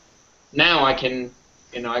kill me. Now I can,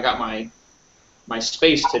 you know, I got my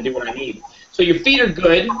space to do what I need. So your feet are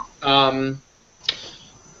good.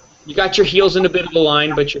 You got your heels in a bit of a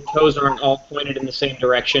line, but your toes aren't all pointed in the same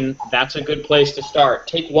direction. That's a good place to start.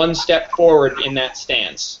 Take one step forward in that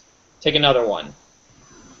stance. Take another one.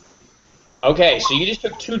 Okay, so you just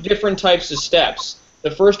took two different types of steps.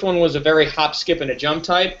 The first one was a very hop, skip, and a jump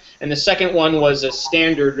type, and the second one was a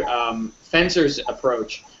standard fencer's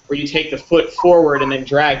approach, where you take the foot forward and then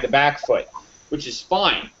drag the back foot, which is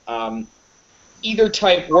fine. Either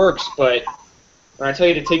type works, but when I tell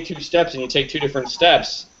you to take two steps and you take two different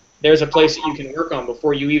steps, there's a place that you can work on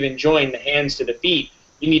before you even join the hands to the feet.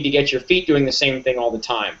 You need to get your feet doing the same thing all the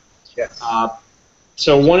time. Yes.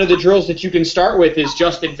 So one of the drills that you can start with is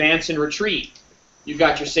just advance and retreat. You've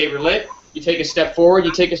got your saber lit. You take a step forward,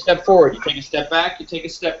 you take a step forward. You take a step back, you take a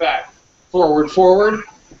step back. Forward, forward,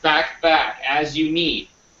 back, back, as you need.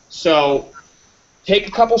 So take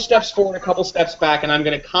a couple steps forward, a couple steps back, and I'm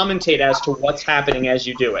going to commentate as to what's happening as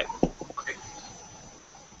you do it.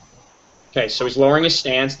 Okay, so he's lowering his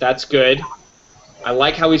stance. That's good. I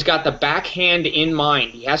like how he's got the backhand in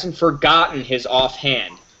mind. He hasn't forgotten his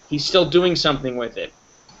offhand. He's still doing something with it.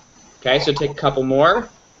 Okay, so take a couple more.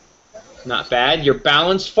 Not bad. Your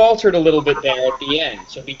balance faltered a little bit there at the end,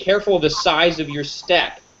 so be careful of the size of your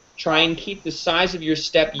step. Try and keep the size of your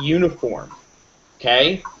step uniform.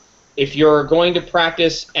 Okay? If you're going to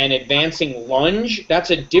practice an advancing lunge,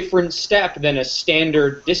 that's a different step than a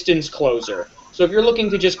standard distance closer. So if you're looking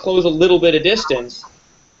to just close a little bit of distance,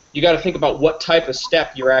 you got to think about what type of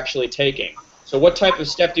step you're actually taking. So what type of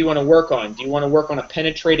step do you want to work on? Do you want to work on a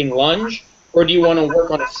penetrating lunge, or do you want to work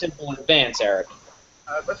on a simple advance, Eric?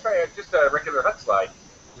 Let's try just a regular hut slide.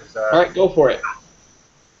 All right, go for it.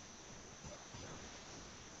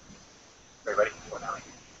 Everybody,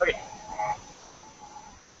 okay.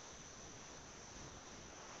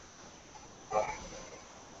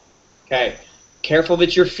 Okay. Careful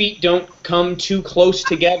that your feet don't come too close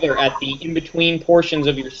together at the in-between portions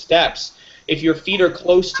of your steps. If your feet are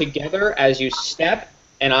close together as you step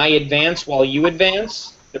and I advance while you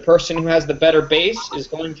advance, the person who has the better base is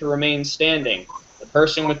going to remain standing. The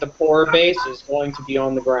person with the poorer base is going to be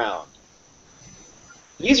on the ground.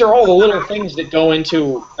 These are all the little things that go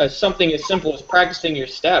into something as simple as practicing your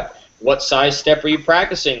step. What size step are you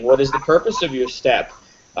practicing? What is the purpose of your step?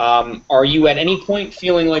 Are you at any point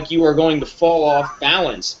feeling like you are going to fall off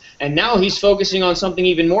balance? And now he's focusing on something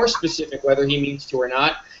even more specific, whether he means to or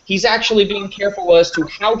not. He's actually being careful as to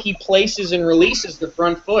how he places and releases the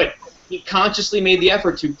front foot. He consciously made the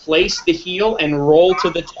effort to place the heel and roll to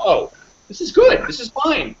the toe. This is good. This is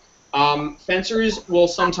fine. Fencers will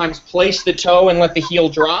sometimes place the toe and let the heel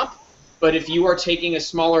drop, but if you are taking a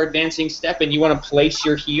smaller advancing step and you want to place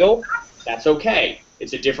your heel, that's okay.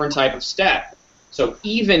 It's a different type of step. So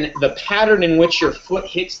even the pattern in which your foot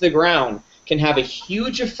hits the ground can have a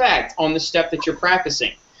huge effect on the step that you're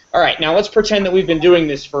practicing. All right, now let's pretend that we've been doing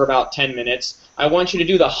this for about 10 minutes. I want you to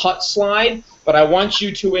do the hut slide, but I want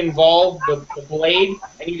you to involve the blade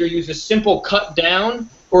and either use a simple cut down,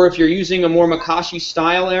 or if you're using a more Makashi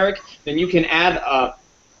style, Eric, then you can add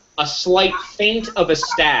a slight feint of a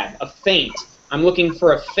stab, a feint. I'm looking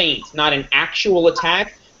for a feint, not an actual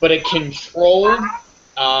attack, but a controlled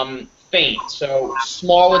feint, so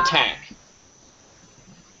small attack.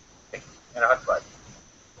 And a hut slide.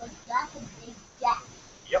 That's a big gap.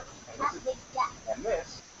 Yep. That's a big gap. And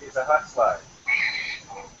this is a hut slide.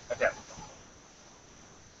 Attempt.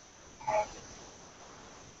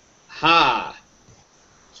 Ha!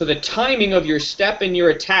 So the timing of your step and your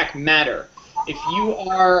attack matter. If you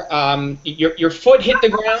are, your foot hit the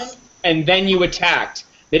ground and then you attacked.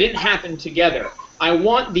 They didn't happen together. I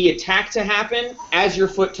want the attack to happen as your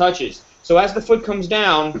foot touches. So as the foot comes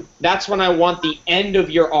down, that's when I want the end of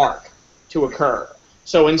your arc to occur.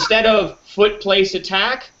 So instead of foot place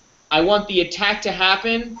attack, I want the attack to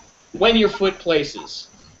happen when your foot places.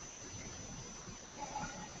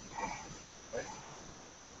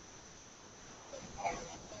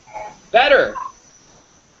 Better.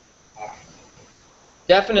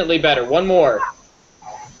 Definitely better. One more.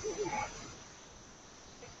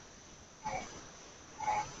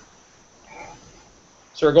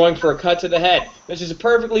 So we're going for a cut to the head. This is a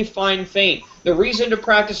perfectly fine feint. The reason to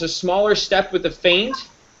practice a smaller step with the feint,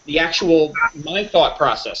 my thought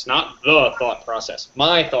process, not the thought process,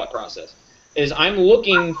 my thought process, is I'm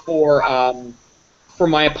looking for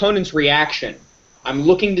my opponent's reaction. I'm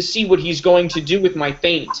looking to see what he's going to do with my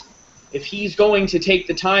feint. If he's going to take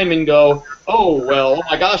the time and go, oh, well, oh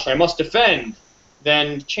my gosh, I must defend,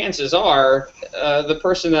 then chances are the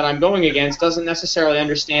person that I'm going against doesn't necessarily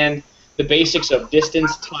understand the basics of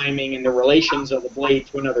distance, timing, and the relations of the blade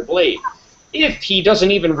to another blade. If he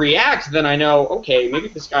doesn't even react, then I know, okay, maybe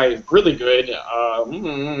this guy is really good,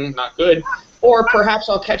 not good, or perhaps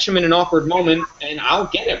I'll catch him in an awkward moment and I'll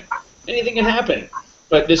get him. Anything can happen.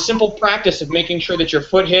 But this simple practice of making sure that your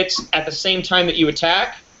foot hits at the same time that you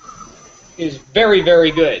attack is very,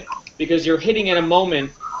 very good, because you're hitting at a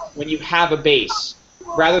moment when you have a base.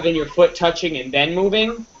 Rather than your foot touching and then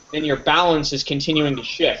moving, then your balance is continuing to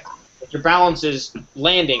shift. If your balance is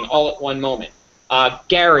landing all at one moment.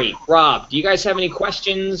 Gary, Rob, do you guys have any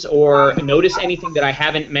questions or notice anything that I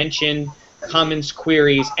haven't mentioned, comments,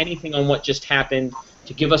 queries, anything on what just happened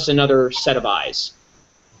to give us another set of eyes?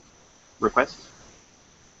 Requests?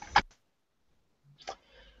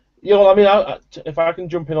 Yeah, well, I mean, if I can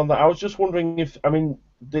jump in on that, I was just wondering if, I mean,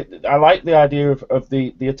 I like the idea of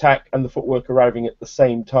the attack and the footwork arriving at the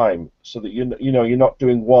same time, so that you're not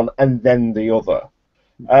doing one and then the other.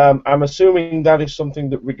 I'm assuming that is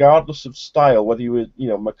something that, regardless of style, whether you were,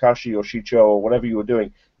 Makashi or Shicho or whatever you were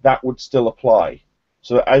doing, that would still apply.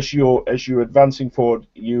 So that as you're advancing forward,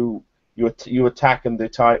 you attack and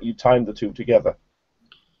you time the two together.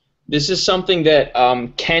 This is something that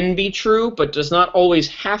can be true, but does not always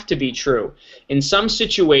have to be true. In some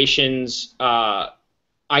situations,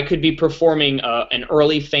 I could be performing an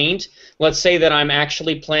early feint. Let's say that I'm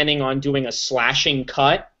actually planning on doing a slashing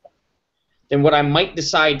cut. Then what I might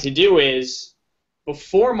decide to do is,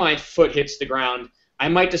 before my foot hits the ground, I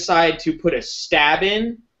might decide to put a stab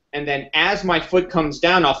in, and then as my foot comes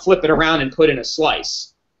down, I'll flip it around and put in a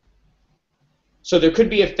slice. So there could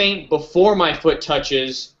be a feint before my foot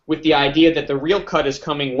touches, with the idea that the real cut is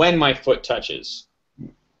coming when my foot touches.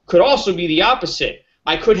 Could also be the opposite.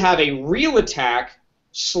 I could have a real attack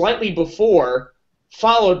slightly before,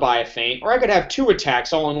 followed by a feint, or I could have two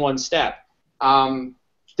attacks all in one step.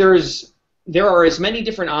 There are as many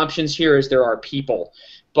different options here as there are people.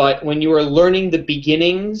 But when you are learning the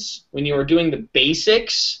beginnings, when you are doing the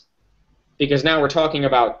basics, because now we're talking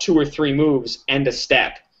about 2 or 3 moves and a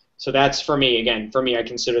step. So that's, for me, I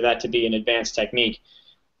consider that to be an advanced technique.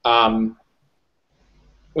 When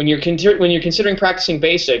you're considering practicing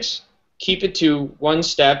basics, keep it to 1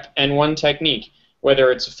 step and 1 technique.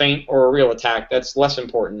 Whether it's a feint or a real attack, that's less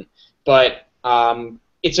important. But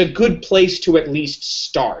it's a good place to at least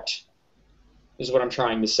start, is what I'm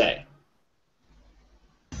trying to say.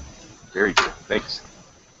 Very good. Thanks.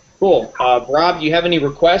 Cool. Rob, do you have any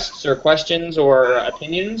requests or questions or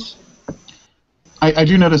opinions? I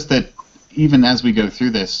do notice that even as we go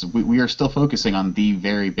through this, we are still focusing on the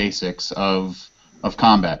very basics of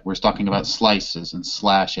combat. We're talking about slices and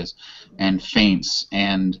slashes and feints,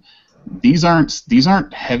 and these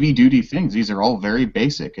aren't heavy-duty things. These are all very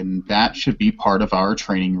basic, and that should be part of our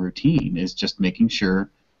training routine, is just making sure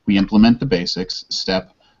we implement the basics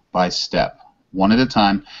step by step, one at a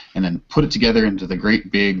time, and then put it together into the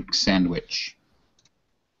great big sandwich.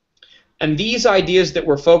 And these ideas that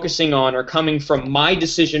we're focusing on are coming from my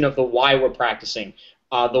decision of the why we're practicing.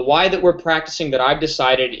 The why that we're practicing that I've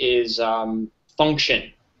decided is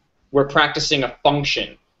function. We're practicing a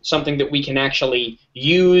function, something that we can actually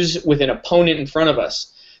use with an opponent in front of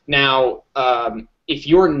us. Now, if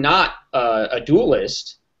you're not a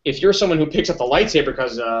duelist, if you're someone who picks up the lightsaber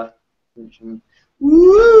because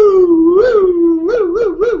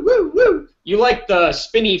you like the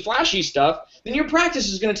spinny, flashy stuff, then your practice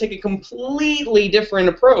is going to take a completely different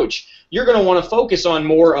approach. You're going to want to focus on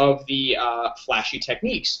more of the flashy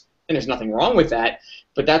techniques. And there's nothing wrong with that,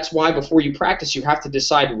 but that's why before you practice, you have to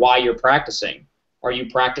decide why you're practicing. Are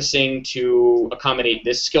you practicing to accommodate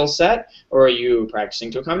this skill set, or are you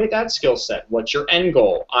practicing to accommodate that skill set? What's your end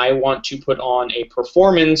goal? I want to put on a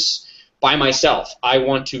performance by myself. I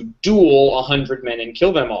want to duel 100 men and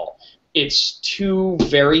kill them all. It's 2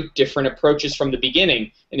 very different approaches from the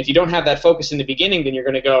beginning. And if you don't have that focus in the beginning, then you're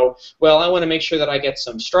going to go, well, I want to make sure that I get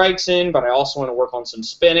some strikes in, but I also want to work on some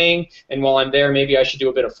spinning. And while I'm there, maybe I should do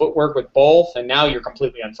a bit of footwork with both. And now you're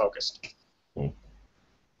completely unfocused.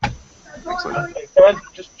 Excellent. Can I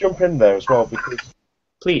just jump in there as well? Because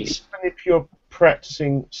Please. Even if you're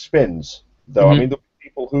practicing spins, though, I mean, the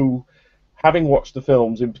people who, having watched the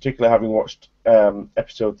films, in particular having watched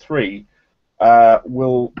episode 3,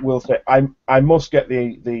 will say, I must get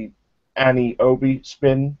the Annie Obi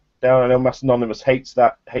spin down. I know Master Anonymous hates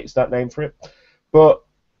that name for it, but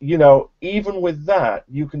you know, even with that,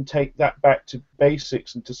 you can take that back to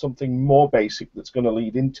basics and to something more basic that's going to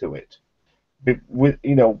lead into it. With,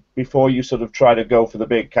 you know, before you sort of try to go for the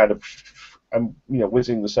big kind of,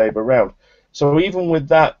 whizzing the saber around. So even with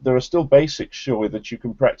that, there are still basics, surely, that you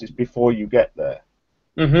can practice before you get there.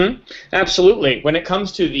 Absolutely. When it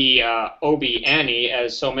comes to the Obi Annie,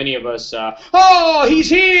 as so many of us, oh, he's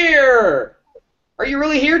here! Are you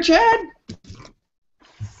really here, Chad?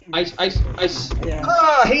 Yeah.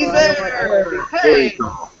 Oh, he's there! Hey!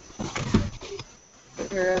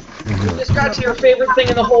 You just got to your favorite thing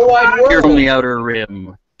in the whole wide world. Here from the Outer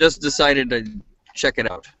Rim. Just decided to check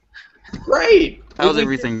it out. Great! How's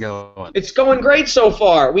everything going? It's going great so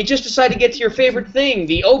far. We just decided to get to your favorite thing,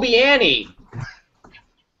 the Obi Annie.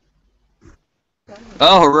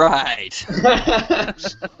 All right.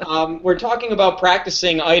 We're talking about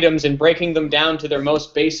practicing items and breaking them down to their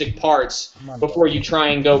most basic parts before you try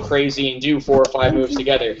and go crazy and do 4 or 5 moves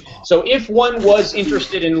together. So if one was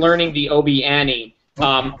interested in learning the Obi Annie,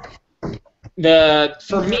 for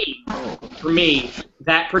me,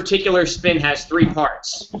 that particular spin has 3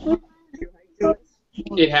 parts.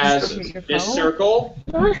 It has this circle,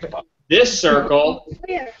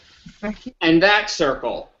 and that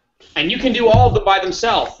circle. And you can do all of them by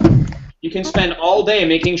themselves. You can spend all day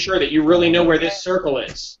making sure that you really know where this circle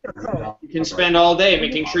is. You can spend all day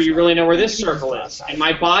making sure you really know where this circle is. And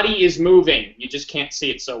my body is moving. You just can't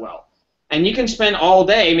see it so well. And you can spend all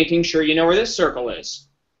day making sure you know where this circle is.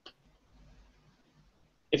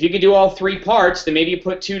 If you can do all 3 parts, then maybe you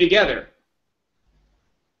put 2 together.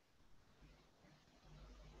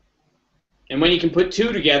 And when you can put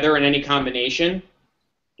 2 together in any combination,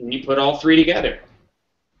 then you put all 3 together.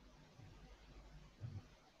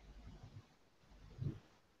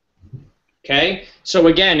 Okay, so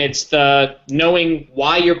again, it's the knowing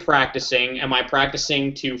why you're practicing. Am I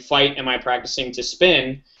practicing to fight? Am I practicing to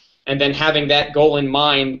spin? And then having that goal in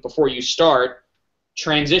mind before you start.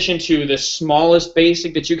 Transition to the smallest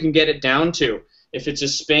basic that you can get it down to. If it's a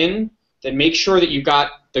spin, then make sure that you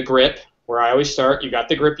got the grip, where I always start. You got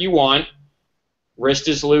the grip you want. Wrist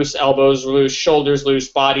is loose, elbows loose, shoulders loose,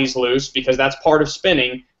 body's loose, because that's part of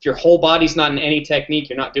spinning. If your whole body's not in any technique,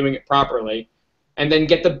 you're not doing it properly. And then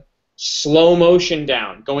get the slow motion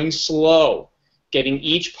down, going slow, getting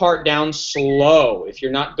each part down slow. If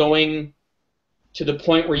you're not going to the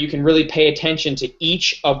point where you can really pay attention to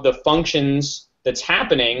each of the functions that's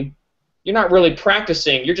happening, you're not really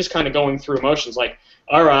practicing. You're just kind of going through motions like,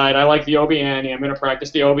 all right, I like the Obi Annie. I'm going to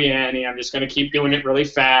practice the Obi Annie. I'm just going to keep doing it really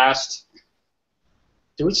fast.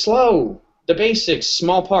 Do it slow. The basics,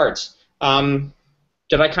 small parts.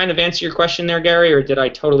 Did I kind of answer your question there, Gary, or did I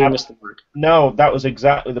totally miss the mark? No, that was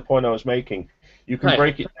exactly the point I was making. You can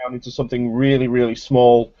break it down into something really, really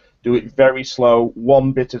small, do it very slow,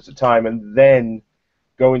 1 bit at a time, and then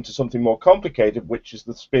go into something more complicated, which is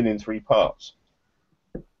the spin in 3 parts.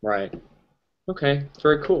 Right. Okay,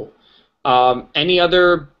 very cool. Any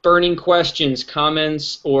other burning questions,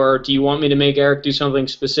 comments, or do you want me to make Eric do something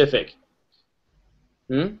specific?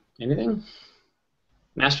 Anything?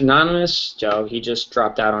 Master Anonymous, Joe, he just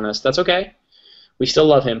dropped out on us. That's okay. We still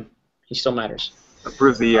love him. He still matters.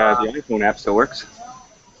 Approve the iPhone app still works.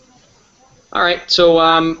 All right,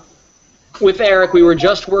 so with Eric, we were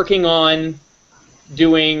just working on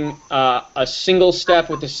doing a single step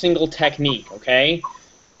with a single technique, okay?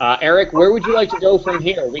 Eric, where would you like to go from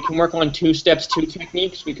here? We can work on 2 steps, 2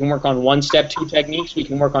 techniques. We can work on 1 step, 2 techniques. We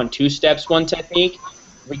can work on 2 steps, 1 technique.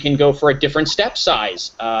 We can go for a different step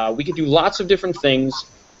size. We could do lots of different things.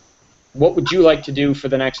 What would you like to do for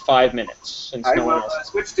the next 5 minutes? Since I will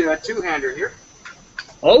switch to a 2-hander here.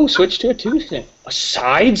 Oh, switch to a 2-step. A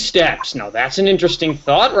side steps. Now that's an interesting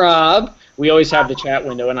thought, Rob. We always have the chat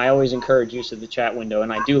window, and I always encourage use of the chat window,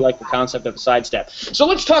 and I do like the concept of a side step. So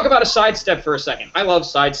let's talk about a side step for a second. I love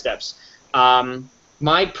side steps.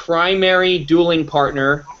 My primary dueling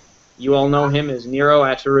partner, you all know him as Nero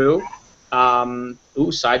Ataru.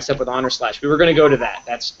 Side step with honor slash. We were going to go to that.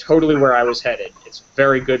 That's totally where I was headed. It's a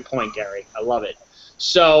very good point, Gary. I love it.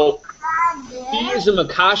 So he is a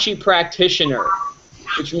Makashi practitioner,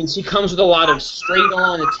 which means he comes with a lot of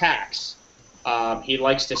straight-on attacks. He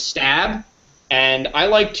likes to stab, and I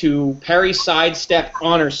like to parry, sidestep,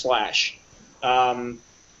 honor slash.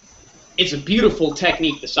 It's a beautiful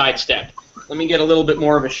technique, the sidestep. Let me get a little bit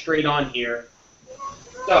more of a straight-on here.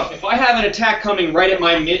 So if I have an attack coming right at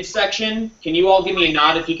my midsection, can you all give me a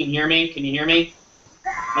nod if you can hear me? Can you hear me?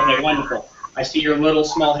 Okay, wonderful. I see your little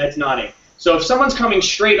small heads nodding. So if someone's coming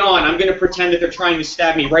straight on, I'm going to pretend that they're trying to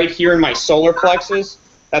stab me right here in my solar plexus.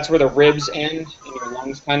 That's where the ribs end and your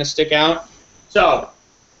lungs kind of stick out. So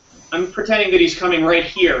I'm pretending that he's coming right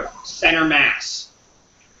here, center mass.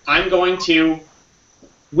 I'm going to,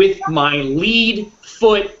 with my lead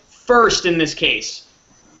foot first in this case,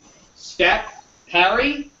 step,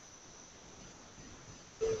 parry,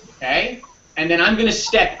 okay, and then I'm going to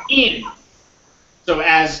step in. So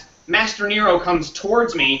as Master Nero comes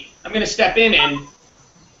towards me, I'm going to step in and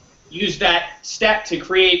use that step to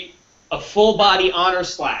create a full body honor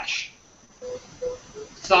slash.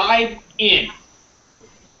 Side, in.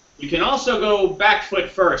 You can also go back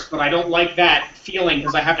foot first, but I don't like that feeling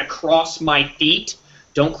because I have to cross my feet.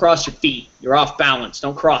 Don't cross your feet. You're off balance.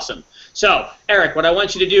 Don't cross them. So, Eric, what I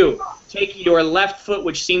want you to do, take your left foot,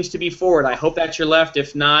 which seems to be forward. I hope that's your left.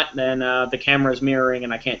 If not, then the camera is mirroring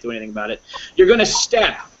and I can't do anything about it. You're going to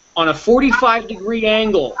step on a 45-degree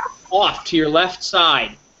angle off to your left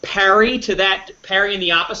side. Parry to that, parry in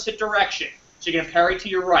the opposite direction. So you're going to parry to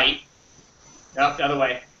your right. Nope, the other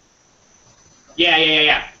way.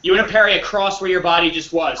 Yeah. You want to parry across where your body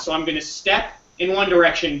just was. So I'm going to step in one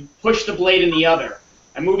direction, push the blade in the other.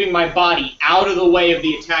 I'm moving my body out of the way of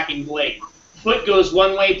the attacking blade. Foot goes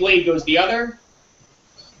one way, blade goes the other.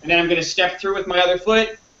 And then I'm going to step through with my other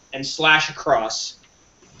foot and slash across.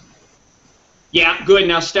 Yeah, good.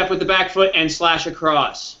 Now step with the back foot and slash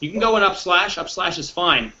across. You can go an up slash. Up slash is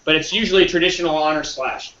fine, but it's usually a traditional honor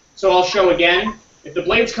slash. So I'll show again. If the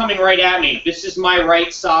blade's coming right at me, this is my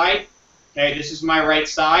right side. Okay, this is my right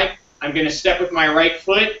side. I'm going to step with my right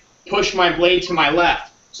foot, push my blade to my left.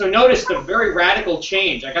 So notice the very radical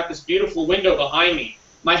change. I got this beautiful window behind me.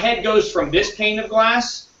 My head goes from this pane of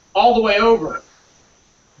glass all the way over.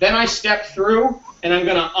 Then I step through, and I'm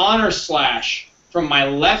going to honor slash from my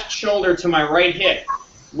left shoulder to my right hip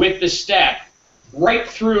with the step right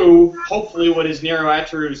through, hopefully, what is Nero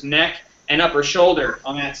Ataru's neck and upper shoulder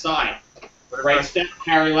on that side. Right step,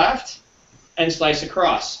 parry left, and slice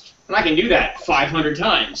across. And I can do that 500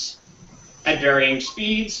 times at varying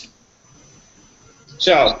speeds.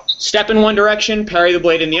 So, step in one direction, parry the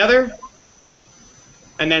blade in the other,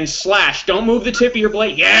 and then slash. Don't move the tip of your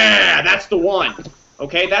blade. Yeah, that's the one.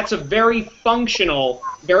 Okay, that's a very functional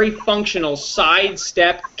side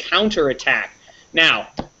step counterattack. Now,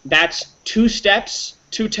 that's 2 steps,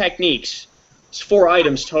 2 techniques. It's 4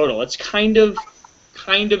 items total. It's kind of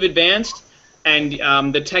advanced, and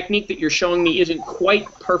the technique that you're showing me isn't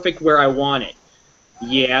quite perfect where I want it.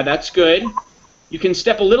 Yeah, that's good. You can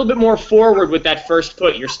step a little bit more forward with that first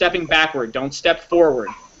foot. You're stepping backward. Don't step forward.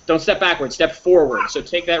 Don't step backward. Step forward. So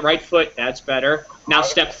take that right foot. That's better. Now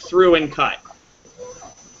step through and cut.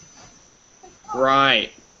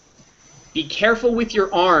 Right. Be careful with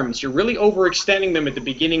your arms. You're really overextending them at the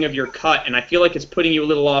beginning of your cut, and I feel like it's putting you a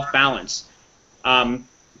little off balance. These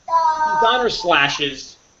honor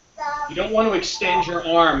slashes, you don't want to extend your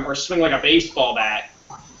arm or swing like a baseball bat.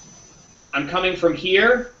 I'm coming from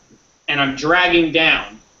here, and I'm dragging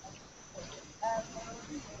down.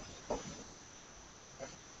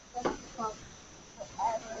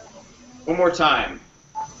 One more time.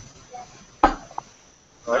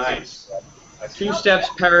 Nice. 2 steps,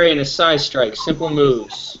 parry, and a side strike. Simple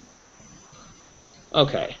moves.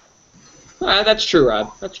 Okay. That's true,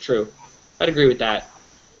 Rob. That's true. I'd agree with that.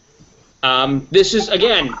 This is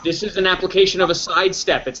an application of a side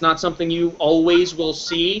step. It's not something you always will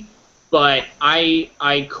see, but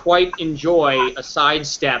I quite enjoy a side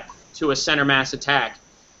step to a center mass attack.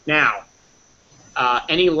 Now,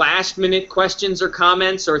 any last-minute questions or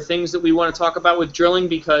comments or things that we want to talk about with drilling?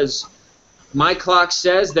 Because my clock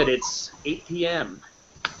says that it's 8 p.m.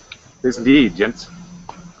 Yes, indeed, gents.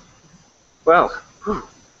 Well,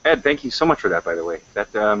 Ed, thank you so much for that, by the way.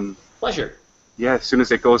 That Pleasure. Yeah, as soon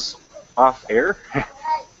as it goes off air,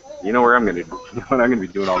 you know where I'm gonna, what I'm gonna be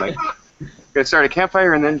doing all night. Gonna start a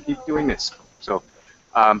campfire and then keep doing this. So,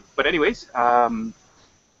 but anyways, so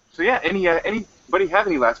yeah, anybody have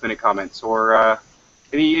any last-minute comments or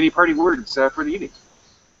any party words for the evening?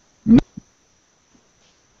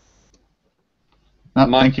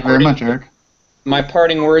 Thank you very much, Eric. My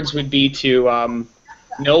parting words would be to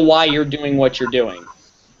know why you're doing what you're doing.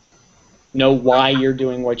 Know why you're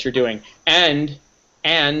doing what you're doing. And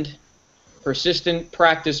persistent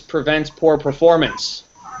practice prevents poor performance.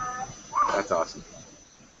 That's awesome.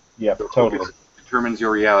 Yeah, So totally. focus determines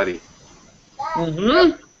your reality.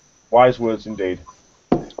 Mm-hmm. Wise words indeed.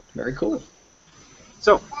 Very cool.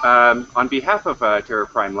 So, on behalf of Terror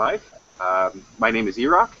Prime Live, my name is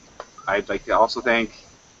E-Rock. I'd like to also thank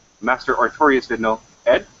Master Artorias Vidnal,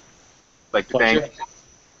 Ed. I'd like to thank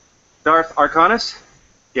Darth Arcanus,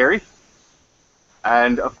 Gary,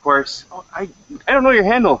 and of course, I don't know your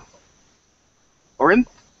handle.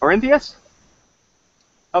 Orinthius?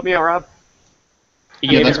 Help me out, Rob.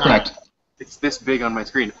 Yeah, that's correct. It's this big on my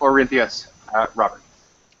screen. Orinthius, Robert.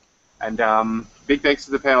 And big thanks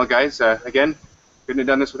to the panel, guys. Again, couldn't have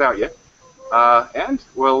done this without you. And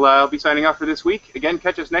we'll be signing off for this week. Again,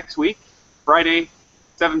 catch us next week, Friday,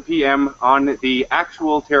 7 p.m. on the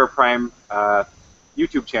actual Terra Prime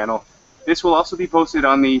YouTube channel. This will also be posted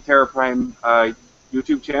on the Terra Prime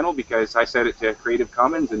YouTube channel because I set it to Creative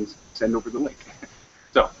Commons and send over the link.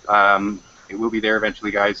 So it will be there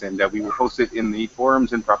eventually, guys, and we will post it in the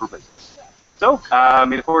forums and proper places. So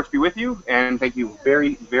may the force be with you, and thank you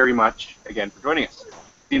very, very much again for joining us.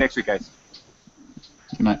 See you next week, guys.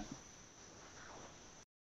 Good night.